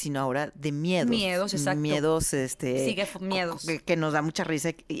fobias, sino ahora de miedos. Miedos, exacto. Miedos, Sigue miedos. Que nos da mucha risa,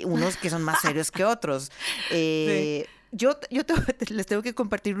 y unos que son más serios que otros. Sí. Yo les tengo que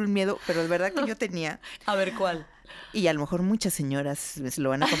compartir un miedo, pero es verdad que yo tenía... A ver, ¿cuál? Y a lo mejor muchas señoras se lo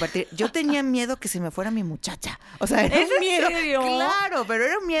van a compartir. Yo tenía miedo que se me fuera mi muchacha. O sea, era un miedo. ¿En serio? Claro, pero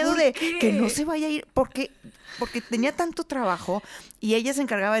era un miedo de que no se vaya a ir. Porque tenía tanto trabajo y ella se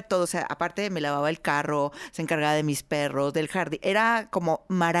encargaba de todo. O sea, aparte me lavaba el carro, se encargaba de mis perros, del jardín. Era como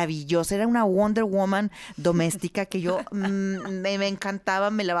maravillosa. Era una Wonder Woman doméstica que yo me encantaba.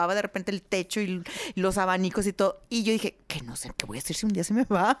 Me lavaba de repente el techo y los abanicos y todo. Y yo dije, que no sé, ¿qué voy a hacer si un día se me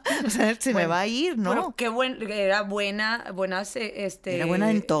va? O sea, me va a ir, ¿no? Bueno, qué era buena, Era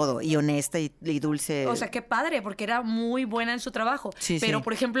buena en todo y honesta y dulce. O sea, qué padre, porque era muy buena en su trabajo. Sí, pero,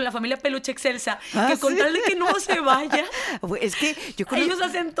 por ejemplo, la familia Peluche Excelsa, que ¿sí? con tal de que no se vaya, es que ellos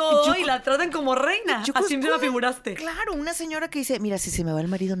hacen todo y la tratan como reina. Así me la figuraste. Claro, una señora que dice, mira, si se me va el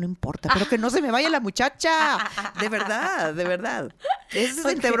marido no importa, pero que no se me vaya la muchacha. De verdad, de verdad. Es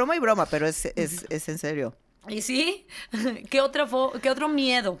entre broma y broma, pero es en serio. ¿Y sí? ¿Qué otro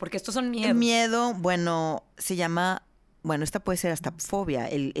miedo? Porque estos son miedos. El miedo, bueno, se llama... Bueno, esta puede ser hasta fobia,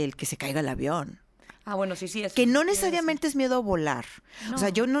 el que se caiga el avión. Ah, bueno, sí. Es que no necesariamente es miedo a volar. No. O sea,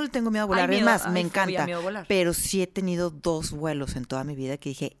 yo no le tengo miedo a volar. Es más, me encanta. Pero sí he tenido 2 vuelos en toda mi vida que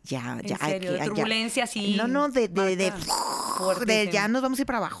dije, ya. ¿En serio? ¿De turbulencia, sí? No, de ya nos vamos a ir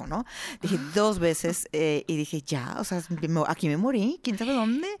para abajo, ¿no? Dije 2 veces y dije, ya, o sea, aquí me morí. ¿Quién sabe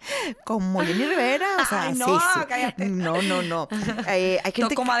dónde? Como Jenny Rivera. O sea, ay, no, sí. Cállate. No. Hay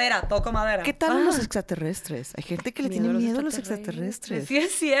gente toco madera. ¿Qué tal los extraterrestres? Hay gente que le tiene miedo a los extraterrestres. Sí,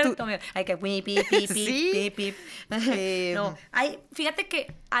 es cierto. Hay que sí. No, fíjate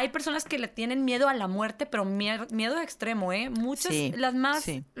que hay personas que le tienen miedo a la muerte, pero miedo extremo, ¿eh? Muchas, sí, las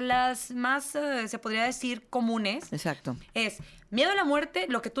más se podría decir comunes. Exacto. Es miedo a la muerte,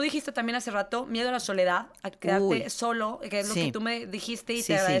 lo que tú dijiste también hace rato, miedo a la soledad, a quedarte solo, que es lo que tú me dijiste y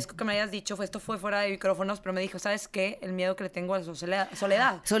te agradezco que me hayas dicho, esto fue fuera de micrófonos, pero me dijo, ¿sabes qué? El miedo que le tengo a la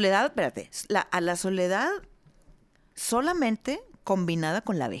soledad. Soledad, espérate, a la soledad solamente combinada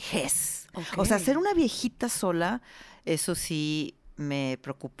con la vejez. Okay. O sea, ser una viejita sola, eso sí me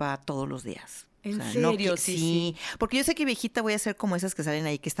preocupa todos los días. ¿En serio? Sí. Porque yo sé que viejita voy a ser como esas que salen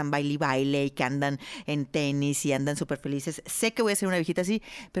ahí, que están baile y que andan en tenis y andan súper felices. Sé que voy a ser una viejita así,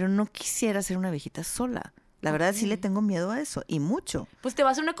 pero no quisiera ser una viejita sola. La verdad sí le tengo miedo a eso, y mucho. Pues te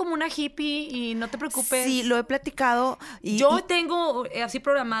vas a una comuna hippie y no te preocupes. Sí, lo he platicado. Yo tengo así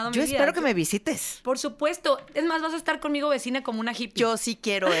programado mi vida. Yo espero que me visites. Por supuesto. Es más, vas a estar conmigo vecina como una hippie. Yo sí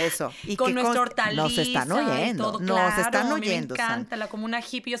quiero eso. Y con nuestra hortaliza. Nos están oyendo. Nos están oyendo. Me encanta la comuna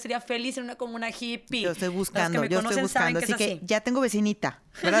hippie. Yo sería feliz en una comuna hippie. Yo estoy buscando. Así que ya tengo vecinita.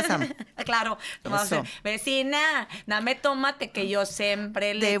 ¿Verdad, Sam? Claro. Vecina, dame tomate que yo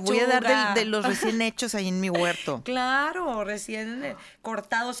siempre le Te voy a dar de los recién hechos ahí en mi huerto. Claro, recién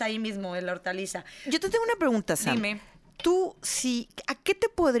cortados ahí mismo en la hortaliza. Yo te tengo una pregunta, Sam. Dime. Tú, ¿a qué te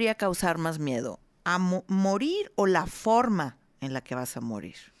podría causar más miedo? ¿A morir o la forma en la que vas a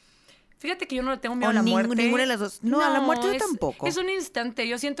morir? Fíjate que yo no le tengo miedo a la muerte. Ninguna de las dos. No, a la muerte yo tampoco. Es un instante.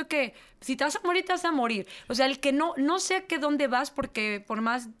 Yo siento que si te vas a morir, te vas a morir. O sea, el que no sé a dónde vas, porque por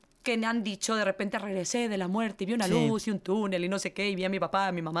más que me han dicho, de repente regresé de la muerte y vi una luz y un túnel y no sé qué, y vi a mi papá,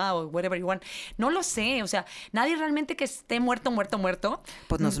 a mi mamá o whatever you want. No lo sé, o sea, nadie realmente que esté muerto,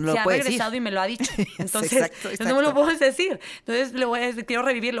 pues nos lo se ha puede regresado decir. Y me lo ha dicho. Entonces, exacto. No me lo puedo decir. Entonces, le voy a decir, quiero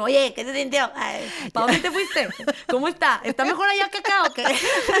revivirlo. Oye, ¿qué te sintió? ¿Para dónde te fuiste? ¿Cómo está? ¿Está mejor allá que acá o qué?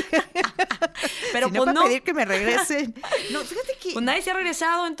 Pero si no, pues para pedir que me regresen. No, fíjate Pues nadie se ha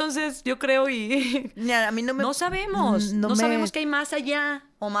regresado, entonces yo creo y... Mira, a mí no me... No sabemos. No sabemos que hay más allá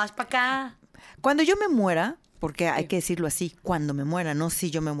o más para acá. Cuando yo me muera, porque hay que decirlo así, cuando me muera, no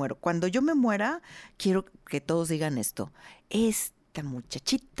si yo me muero. Cuando yo me muera, quiero que todos digan esto. Esta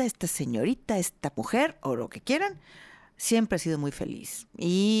muchachita, esta señorita, esta mujer, o lo que quieran, siempre ha sido muy feliz.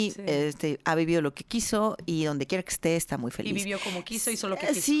 Y ha vivido lo que quiso y donde quiera que esté, está muy feliz. Y vivió como quiso, hizo lo que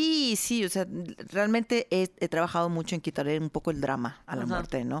quiso. Sí, o sea, realmente he trabajado mucho en quitarle un poco el drama a la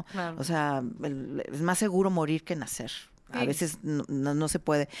muerte, ¿no? Claro. O sea, es más seguro morir que nacer. A veces no se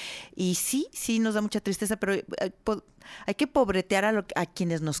puede. Y sí, nos da mucha tristeza, pero hay que pobretear a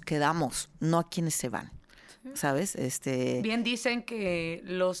quienes nos quedamos, no a quienes se van. ¿Sabes? Bien dicen que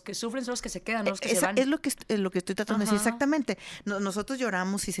los que sufren son los que se quedan, no los que se van. Es lo que estoy tratando de decir exactamente. Nosotros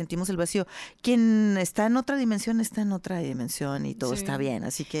lloramos y sentimos el vacío. Quien está en otra dimensión está en otra dimensión y todo está bien.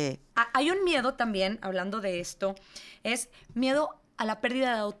 Así que... Hay un miedo también, hablando de esto, es miedo a la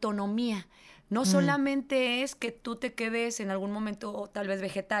pérdida de autonomía. No solamente es que tú te quedes en algún momento tal vez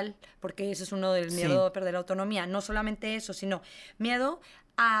vegetal, porque ese es uno del miedo a perder la autonomía. No solamente eso, sino miedo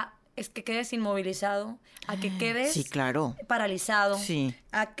a que quedes inmovilizado, a que quedes paralizado,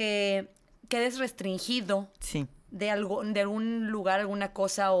 a que quedes restringido de algún lugar, alguna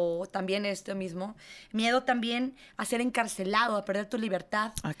cosa, o también esto mismo. Miedo también a ser encarcelado, a perder tu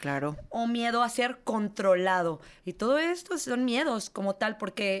libertad. Ah, claro. O miedo a ser controlado. Y todo esto son miedos como tal,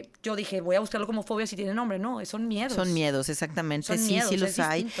 porque yo dije, voy a buscarlo como fobia si tiene nombre. No, son miedos. Son miedos, exactamente. Son miedos, sí los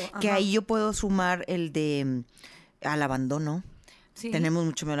hay. Que ahí yo puedo sumar el de al abandono. Sí. Tenemos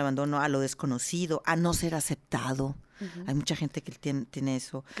mucho miedo al abandono, a lo desconocido, a no ser aceptado. Hay mucha gente que tiene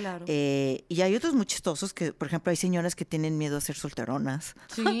eso. Claro. Y hay otros muy chistosos que, por ejemplo, hay señoras que tienen miedo a ser solteronas.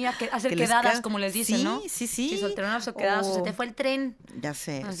 Sí, a ser quedadas, como les dicen, ¿no? Sí. Sí, solteronas o quedadas, o se te fue el tren. Ya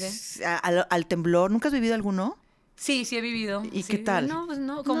sé. Al temblor, ¿nunca has vivido alguno? Sí, he vivido. ¿Y qué tal? No, pues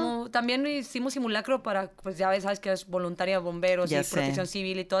no, como también hicimos simulacro para, pues ya sabes que es voluntaria, bomberos y protección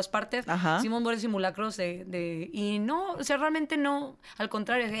civil y todas partes. Hicimos varios simulacros y no, o sea, realmente no, al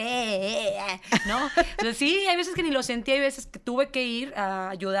contrario, ¿no? O sea, sí, hay veces que ni lo sentí, hay veces que tuve que ir a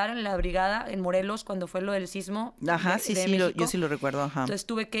ayudar en la brigada en Morelos cuando fue lo del sismo. Yo sí lo recuerdo, Entonces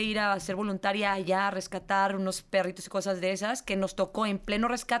tuve que ir a ser voluntaria allá, a rescatar unos perritos y cosas de esas, que nos tocó en pleno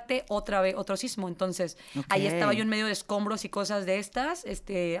rescate otro sismo. Entonces, ahí estaba yo en medio de escombros y cosas de estas,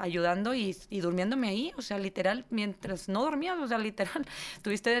 ayudando y durmiéndome ahí, o sea, literal, mientras no dormía, o sea, literal,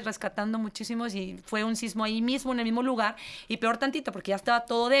 estuviste rescatando muchísimos y fue un sismo ahí mismo, en el mismo lugar, y peor tantito, porque ya estaba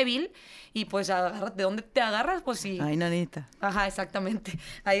todo débil, y pues, ¿de dónde te agarras? Pues sí. Ay, nanita. Ajá, exactamente,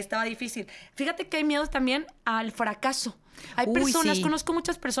 ahí estaba difícil. Fíjate que hay miedos también al fracaso. Hay personas, conozco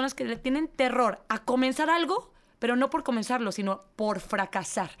muchas personas que le tienen terror a comenzar algo, pero no por comenzarlo, sino por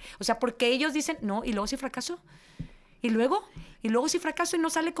fracasar. O sea, porque ellos dicen, no, y luego si fracaso. ¿Y luego si fracaso y no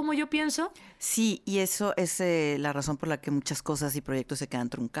sale como yo pienso? Sí, y eso es la razón por la que muchas cosas y proyectos se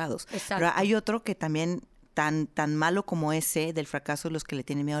quedan truncados. Exacto. Pero hay otro que también tan malo como ese del fracaso, los que le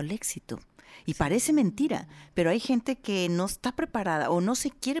tienen miedo al éxito. Y parece mentira, pero hay gente que no está preparada o no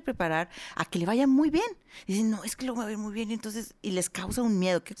se quiere preparar a que le vaya muy bien. Dicen, no, es que lo va a ver muy bien, y les causa un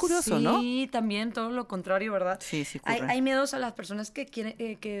miedo. Qué curioso, ¿no? Sí, también todo lo contrario, ¿verdad? Sí, hay miedos a las personas que quieren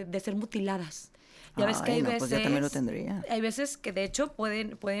de ser mutiladas. Ya ves que hay veces, pues yo también lo tendría. Hay veces que de hecho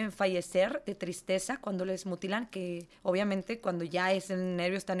pueden fallecer de tristeza cuando les mutilan, que obviamente cuando ya el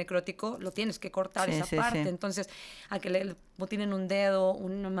nervio está necrótico lo tienes que cortar esa parte. Entonces, a que le mutilen un dedo,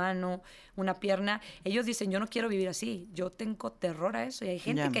 una mano, una pierna, ellos dicen, yo no quiero vivir así, yo tengo terror a eso. Y hay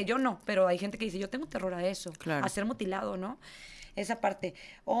gente que yo no, pero hay gente que dice, yo tengo terror a eso, a ser mutilado, ¿no? Esa parte.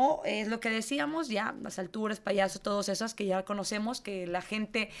 O es lo que decíamos, ya, las alturas, payasos, todos esos que ya conocemos, que la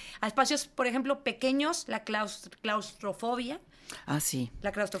gente, a espacios, por ejemplo, pequeños, la claustrofobia. Ah, sí.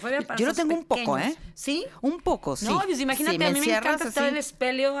 La claustrofobia para yo lo tengo pequeños. Un poco, ¿eh? ¿Sí? Un poco, sí. No, pues imagínate, sí, a mí me encanta estar así en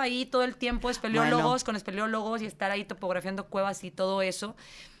espeleo ahí todo el tiempo, espeleólogos con espeleólogos y estar ahí topografiando cuevas y todo eso.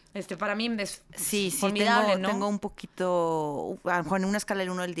 Para mí es formidable, ¿no? Tengo un poquito, a lo mejor en una escala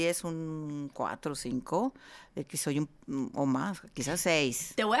del 1 al 10, un 4 o 5, que soy o más, quizás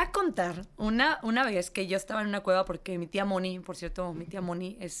 6. Te voy a contar una vez que yo estaba en una cueva porque mi tía Moni, por cierto,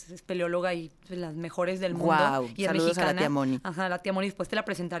 es espeleóloga y de las mejores del mundo. Wow, y es saludos mexicana. A la tía Moni. Ajá, la tía Moni, después te la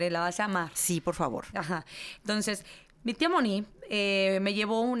presentaré, la vas a amar. Sí, por favor. Ajá, entonces, mi tía Moni me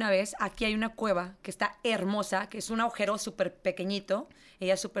llevó una vez, aquí hay una cueva que está hermosa, que es un agujero súper pequeñito,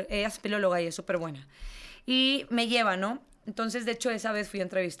 ella es espeleóloga y es súper buena. Y me lleva, ¿no? Entonces, de hecho, esa vez fui a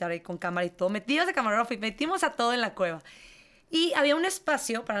entrevistar ahí con cámara y todo. Metimos a camarógrafo y metimos a todo en la cueva. Y había un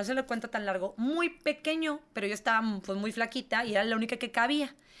espacio, para no hacerlo cuenta tan largo, muy pequeño, pero yo estaba pues, muy flaquita y era la única que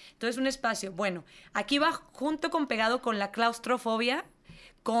cabía. Entonces, un espacio. Bueno, aquí va junto con pegado con la claustrofobia,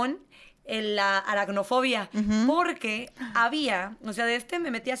 con la aracnofobia, porque había, o sea,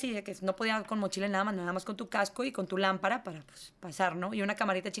 me metí así, de que no podía con mochila nada más con tu casco y con tu lámpara para pues, pasar, ¿no? Y una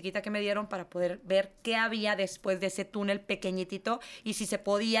camarita chiquita que me dieron para poder ver qué había después de ese túnel pequeñitito y si se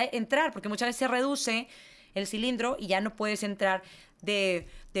podía entrar, porque muchas veces se reduce el cilindro y ya no puedes entrar de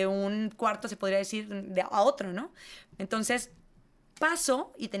un cuarto, se podría decir, a otro, ¿no? Entonces,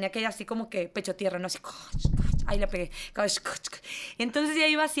 paso y tenía que ir así como que pecho tierra, ¿no? Así, ahí la pegué. Entonces ya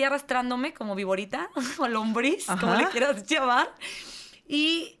iba así arrastrándome como viborita o lombriz, como le quieras llamar.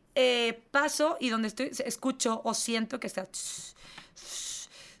 Y paso y donde estoy escucho o siento que está...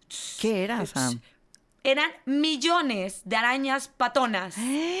 ¿Qué era, Sam? Eran millones de arañas patonas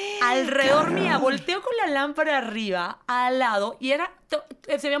alrededor mía. Volteo con la lámpara arriba, al lado, y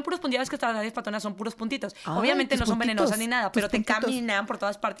se veían puros puntitos, que estas arañas patonas son puros puntitos. Ay, obviamente no son puntitos, venenosas ni nada, pero te puntitos. caminan por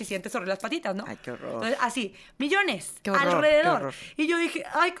todas partes y sientes sobre las patitas, ¿no? Ay, qué horror. Entonces, así, millones, Qué horror, alrededor. qué horror. Y yo dije,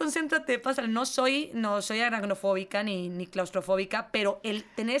 ay, concéntrate, pásale. No soy aracnofóbica ni claustrofóbica, pero el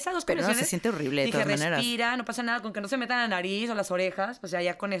tener esas dos Pero no, condiciones... se siente horrible de dije, todas maneras. respira, no pasa nada, con que no se metan la nariz o las orejas. O sea,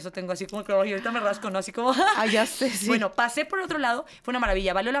 ya con eso tengo así como que, oye, ahorita me rasco, ¿no? Así como... Ah, ya sé, sí. Bueno, pasé por otro lado, fue una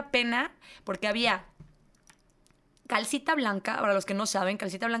maravilla, valió la pena porque había calcita blanca. Para los que no saben,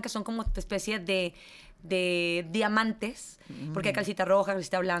 calcita blanca son como una especie de diamantes, porque hay calcita roja,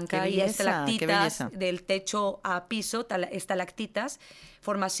 calcita blanca, Qué y belleza, estalactitas del techo a piso, estalactitas,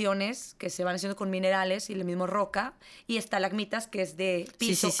 formaciones que se van haciendo con minerales y la misma roca, y estalagmitas que es de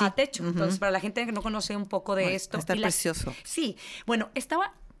piso a techo. Entonces, para la gente que no conoce un poco de esto... Está precioso. Sí, bueno,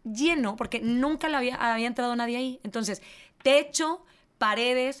 estaba lleno porque nunca había entrado nadie ahí. Entonces, techo,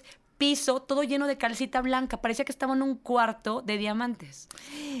 paredes, piso, todo lleno de calcita blanca. Parecía que estaba en un cuarto de diamantes.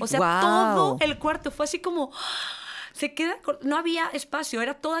 O sea, ¡Guau! todo el cuarto fue así como... no había espacio,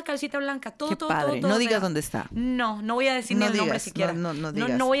 era toda calcita blanca, todo, Qué todo, padre. todo. No digas era- dónde está. No voy a decir ni No el nombre digas, siquiera. no digas.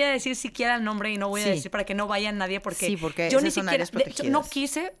 No voy a decir siquiera el nombre y no voy a Sí. decir para que no vaya nadie porque, Sí, porque yo esas ni son siquiera, áreas de hecho, no protegidas.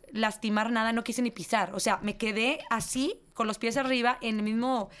 quise lastimar nada, no quise ni pisar. O sea, me quedé así con los pies arriba en el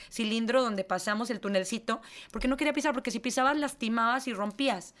mismo cilindro donde pasamos el tunelcito, porque no quería pisar, porque si pisabas lastimabas y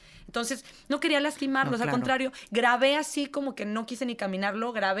rompías. Entonces, no quería lastimarlos, No, al claro. contrario, grabé así como que no quise ni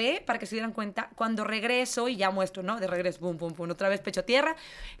caminarlo, grabé para que se dieran cuenta. Cuando regreso y ya muestro, ¿no? De regreso, pum, pum, pum, otra vez pecho tierra,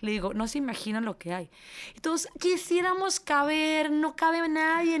 le digo, no se imaginan lo que hay. Entonces, quisiéramos caber, no cabe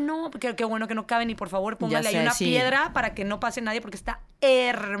nadie, no, porque qué bueno que no cabe, ni por favor póngale ahí sé, una sí. piedra para que no pase nadie, porque está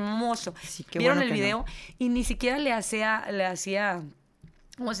hermoso. Sí, qué ¿Vieron bueno el que video? Y ni siquiera le hacía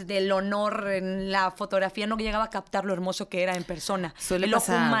 ¿cómo se dice? Del honor en la fotografía, no llegaba a captar lo hermoso que era en persona. Suele el ojo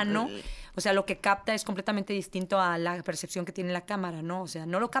pasar. humano, o sea, lo que capta es completamente distinto a la percepción que tiene la cámara, ¿no? O sea,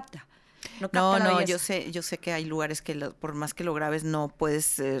 no lo capta. No capta la belleza. yo sé que hay lugares que por más que lo grabes no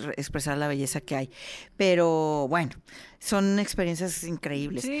puedes expresar la belleza que hay. Pero bueno, son experiencias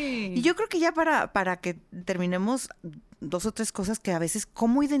increíbles. Sí. Y yo creo que ya para que terminemos, 2 o 3 cosas que a veces,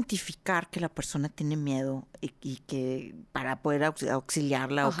 cómo identificar que la persona tiene miedo y que para poder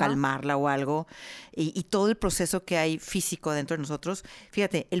auxiliarla o Ajá. calmarla o algo, y todo el proceso que hay físico dentro de nosotros.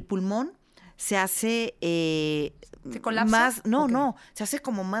 Fíjate, el pulmón se hace ¿Se colapsa? más, Ok. se hace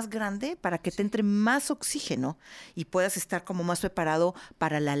como más grande para que te entre más oxígeno y puedas estar como más preparado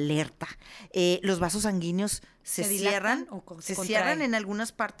para la alerta. Los vasos sanguíneos se dilatan cierran, o se se contraen? cierran en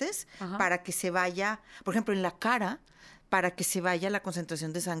algunas partes Ajá. para que se vaya, por ejemplo, en la cara, para que se vaya la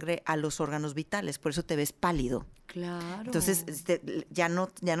concentración de sangre a los órganos vitales. Por eso te ves pálido. Claro. Entonces ya no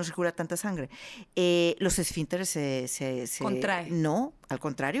circula tanta sangre. Los esfínteres se Contraen. No, al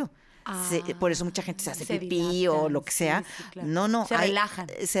contrario. Por eso mucha gente se hace Se pipí dilatan, o lo que sea. sí, claro. No. Se relajan.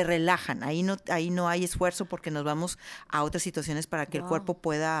 Se relajan. Ahí no hay esfuerzo porque nos vamos a otras situaciones para que el Wow. cuerpo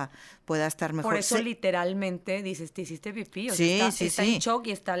pueda estar mejor. Por eso literalmente dices, te hiciste pipí. O Sí, sea, sí, está sí. en shock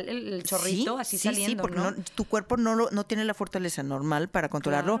y está el chorrito así saliendo, Sí, porque ¿no? tu cuerpo no tiene la fortaleza normal para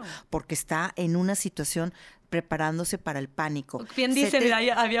controlarlo Claro. porque está en una situación preparándose para el pánico. Bien Se dicen, te-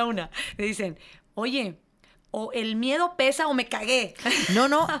 había una, me dicen, oye, o el miedo pesa o me cagué.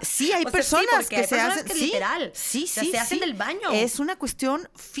 No, sí hay O sea, sí, personas porque que hay se personas hacen, que sí, literal, sí, o sea, sí, se hacen sí. del baño. Es una cuestión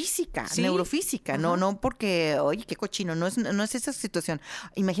física, Sí. neurofísica, Ajá. no porque, oye, qué cochino, no es esa situación.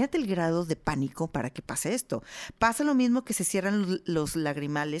 Imagínate el grado de pánico para que pase esto. Pasa lo mismo que se cierran los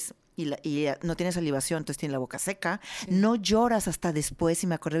lagrimales y no tienes salivación, entonces tienes la boca seca, no lloras hasta después, y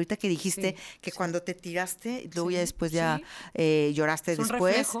me acordé ahorita que dijiste que cuando te tiraste, luego ya después ya lloraste Es un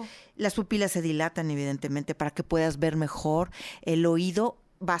después. reflejo. Las pupilas se dilatan, evidentemente, para que puedas ver mejor. El oído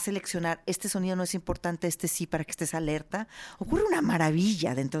va a seleccionar, este sonido no es importante, este sí, para que estés alerta. Ocurre una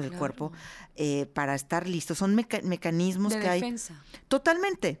maravilla dentro del cuerpo para estar listo. Son mecanismos que hay. Defensa.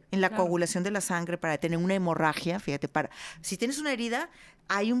 Totalmente. En la coagulación de la sangre, para tener una hemorragia, fíjate, si tienes una herida,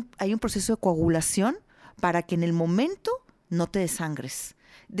 hay un proceso de coagulación para que en el momento no te desangres.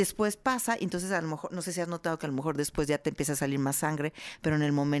 Después pasa, entonces a lo mejor, no sé si has notado que a lo mejor después ya te empieza a salir más sangre, pero en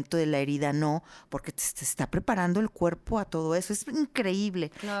el momento de la herida no, porque te está preparando el cuerpo a todo eso. Es increíble.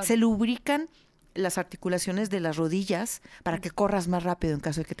 Claro. Se lubrican las articulaciones de las rodillas para que corras más rápido en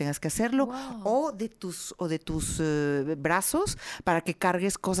caso de que tengas que hacerlo, o de tus brazos para que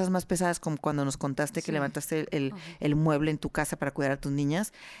cargues cosas más pesadas, como cuando nos contaste que levantaste el mueble en tu casa para cuidar a tus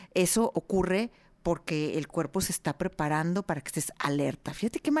niñas. Eso ocurre porque el cuerpo se está preparando para que estés alerta.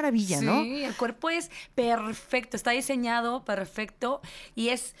 Fíjate qué maravilla, ¿no? Sí, el cuerpo es perfecto, está diseñado perfecto, y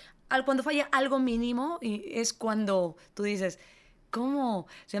es cuando falla algo mínimo, y es cuando tú dices, ¿cómo? O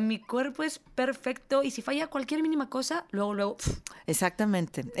sea, mi cuerpo es perfecto, y si falla cualquier mínima cosa, luego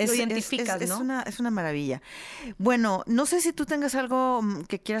Exactamente. Lo identificas, ¿no? Es una maravilla. Bueno, no sé si tú tengas algo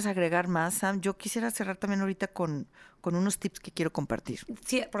que quieras agregar más, Sam. Yo quisiera cerrar también ahorita con unos tips que quiero compartir.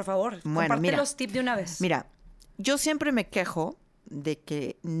 Sí, por favor, bueno, comparte los tips de una vez. Mira, yo siempre me quejo de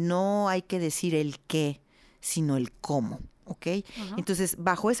que no hay que decir el qué, sino el cómo, ¿ok? Uh-huh. Entonces,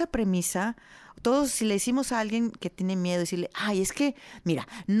 bajo esa premisa, todos, si le decimos a alguien que tiene miedo, decirle, ay, es que, mira,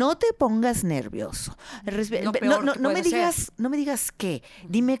 no te pongas nervioso. No me digas qué,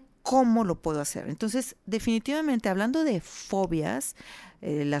 dime cómo lo puedo hacer. Entonces, definitivamente, hablando de fobias,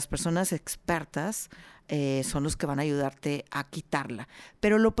 las personas expertas son los que van a ayudarte a quitarla.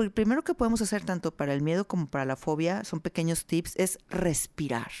 Pero lo primero que podemos hacer, tanto para el miedo como para la fobia, son pequeños tips, es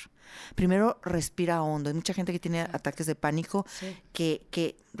respirar. Primero, respira hondo. Hay mucha gente que tiene ataques de pánico,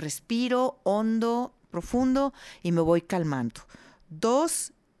 que respiro hondo, profundo, y me voy calmando.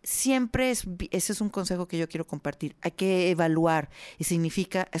 2, siempre ese es un consejo que yo quiero compartir. Hay que evaluar, y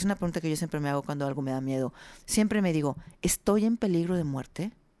significa, es una pregunta que yo siempre me hago cuando algo me da miedo. Siempre me digo, ¿estoy en peligro de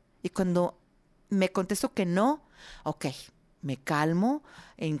muerte? Y cuando me contesto que no, ok, me calmo,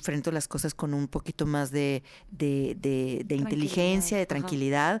 enfrento las cosas con un poquito más de inteligencia, de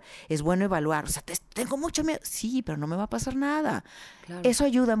tranquilidad. Ajá. Es bueno evaluar. O sea, tengo mucho miedo. Sí, pero no me va a pasar nada. Claro. Eso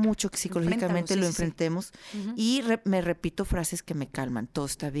ayuda mucho que psicológicamente lo enfrentemos. Uh-huh. Y me repito frases que me calman. Todo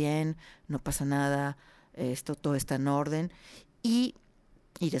está bien, no pasa nada, todo está en orden.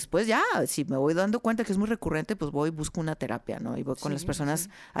 Y después ya, si me voy dando cuenta que es muy recurrente, pues busco una terapia, ¿no? Y voy con las personas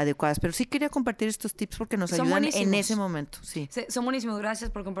adecuadas. Pero sí quería compartir estos tips porque nos ayudan en ese momento. Sí. Son buenísimos.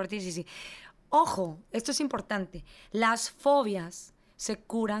 Gracias por compartir, sí. Ojo, esto es importante. Las fobias se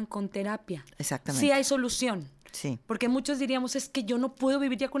curan con terapia. Exactamente. Sí hay solución. Sí. Porque muchos diríamos, es que yo no puedo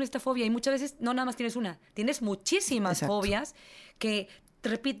vivir ya con esta fobia. Y muchas veces no nada más tienes una. Tienes muchísimas fobias que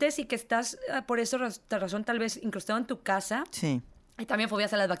repites y que estás, por esa razón, tal vez incrustado en tu casa. Sí. Hay también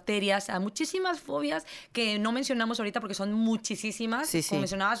fobias a las bacterias, a muchísimas fobias que no mencionamos ahorita porque son muchísimas. Sí, sí. Como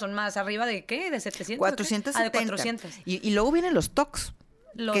mencionaba, son más arriba de ¿qué? ¿De 700? 470. De 400. Y luego vienen los TOCs.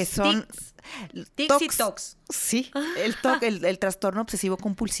 Los que son tics y tocs. Sí, el trastorno obsesivo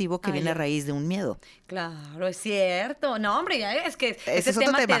compulsivo que viene a raíz de un miedo. Claro, es cierto. No, hombre, ya es que ese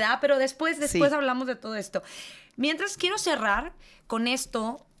tema te da, pero después hablamos de todo esto. Mientras quiero cerrar con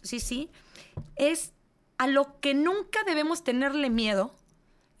esto, es a lo que nunca debemos tenerle miedo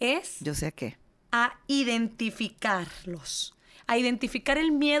es... Yo sé a qué. A identificarlos. A identificar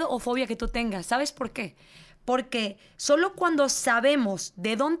el miedo o fobia que tú tengas. ¿Sabes por qué? Porque solo cuando sabemos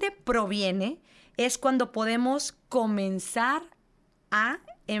de dónde proviene es cuando podemos comenzar a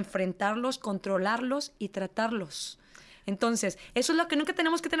enfrentarlos, controlarlos y tratarlos. Entonces, eso es lo que nunca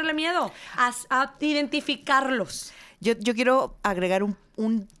tenemos que tenerle miedo, a identificarlos. Yo quiero agregar un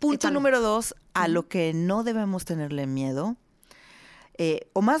punto número 2 a lo que no debemos tenerle miedo.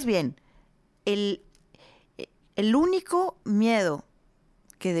 O más bien, el único miedo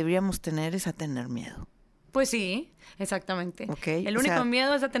que deberíamos tener es a tener miedo. Pues sí, exactamente. Okay, el único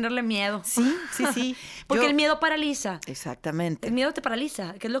miedo es a tenerle miedo. Sí. Porque el miedo paraliza. Exactamente. El miedo te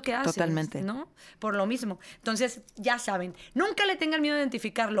paraliza, ¿qué es lo que hace? Totalmente. ¿No? Por lo mismo. Entonces, ya saben, nunca le tengan miedo a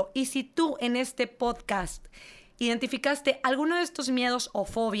identificarlo. Y si tú en este podcast identificaste alguno de estos miedos o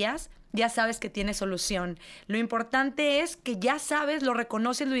fobias, ya sabes que tiene solución. Lo importante es que ya sabes, lo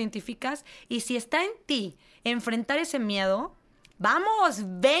reconoces, lo identificas, y si está en ti enfrentar ese miedo, ¡vamos!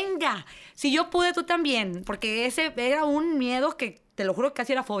 ¡Venga! Si yo pude, tú también. Porque ese era un miedo que, te lo juro,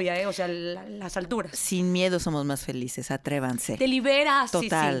 casi era fobia, O sea, las alturas. Sin miedo somos más felices. Atrévanse. Te liberas.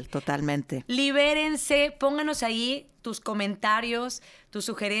 Totalmente. Libérense. Pónganos ahí tus comentarios, tus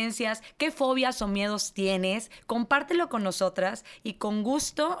sugerencias, qué fobias o miedos tienes, compártelo con nosotras y con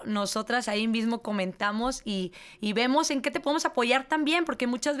gusto nosotras ahí mismo comentamos y vemos en qué te podemos apoyar también, porque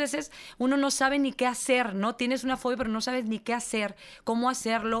muchas veces uno no sabe ni qué hacer, ¿no? Tienes una fobia pero no sabes ni qué hacer, cómo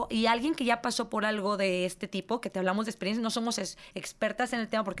hacerlo, y alguien que ya pasó por algo de este tipo, que te hablamos de experiencia, no somos expertas en el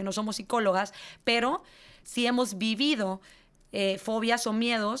tema porque no somos psicólogas, pero sí hemos vivido fobias o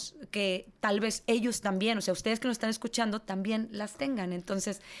miedos que tal vez ellos también, o sea, ustedes que nos están escuchando también las tengan.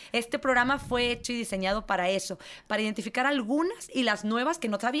 Entonces, este programa fue hecho y diseñado para eso, para identificar algunas y las nuevas que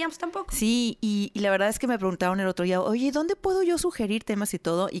no sabíamos tampoco. Sí, y la verdad es que me preguntaron el otro día, oye, ¿dónde puedo yo sugerir temas y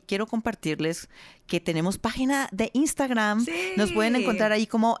todo? Y quiero compartirles que tenemos página de Instagram. Sí. Nos pueden encontrar ahí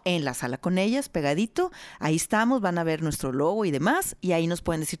como en la sala con ellas, pegadito. Ahí estamos, van a ver nuestro logo y demás. Y ahí nos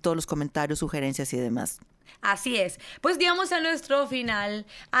pueden decir todos los comentarios, sugerencias y demás. Así es. Pues llegamos a nuestro final,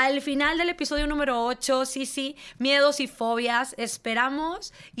 al final del episodio número 8, sí, miedos y fobias.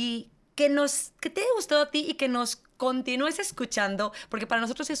 Esperamos y que te haya gustado a ti y que nos continúes escuchando, porque para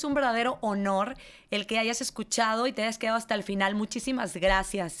nosotros es un verdadero honor el que hayas escuchado y te hayas quedado hasta el final. Muchísimas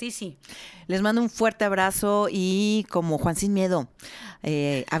gracias, sí. Les mando un fuerte abrazo y como Juan sin miedo,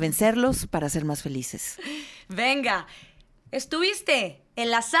 a vencerlos para ser más felices. Venga, estuviste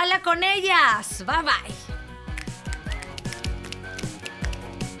en la sala con ellas. Bye, bye.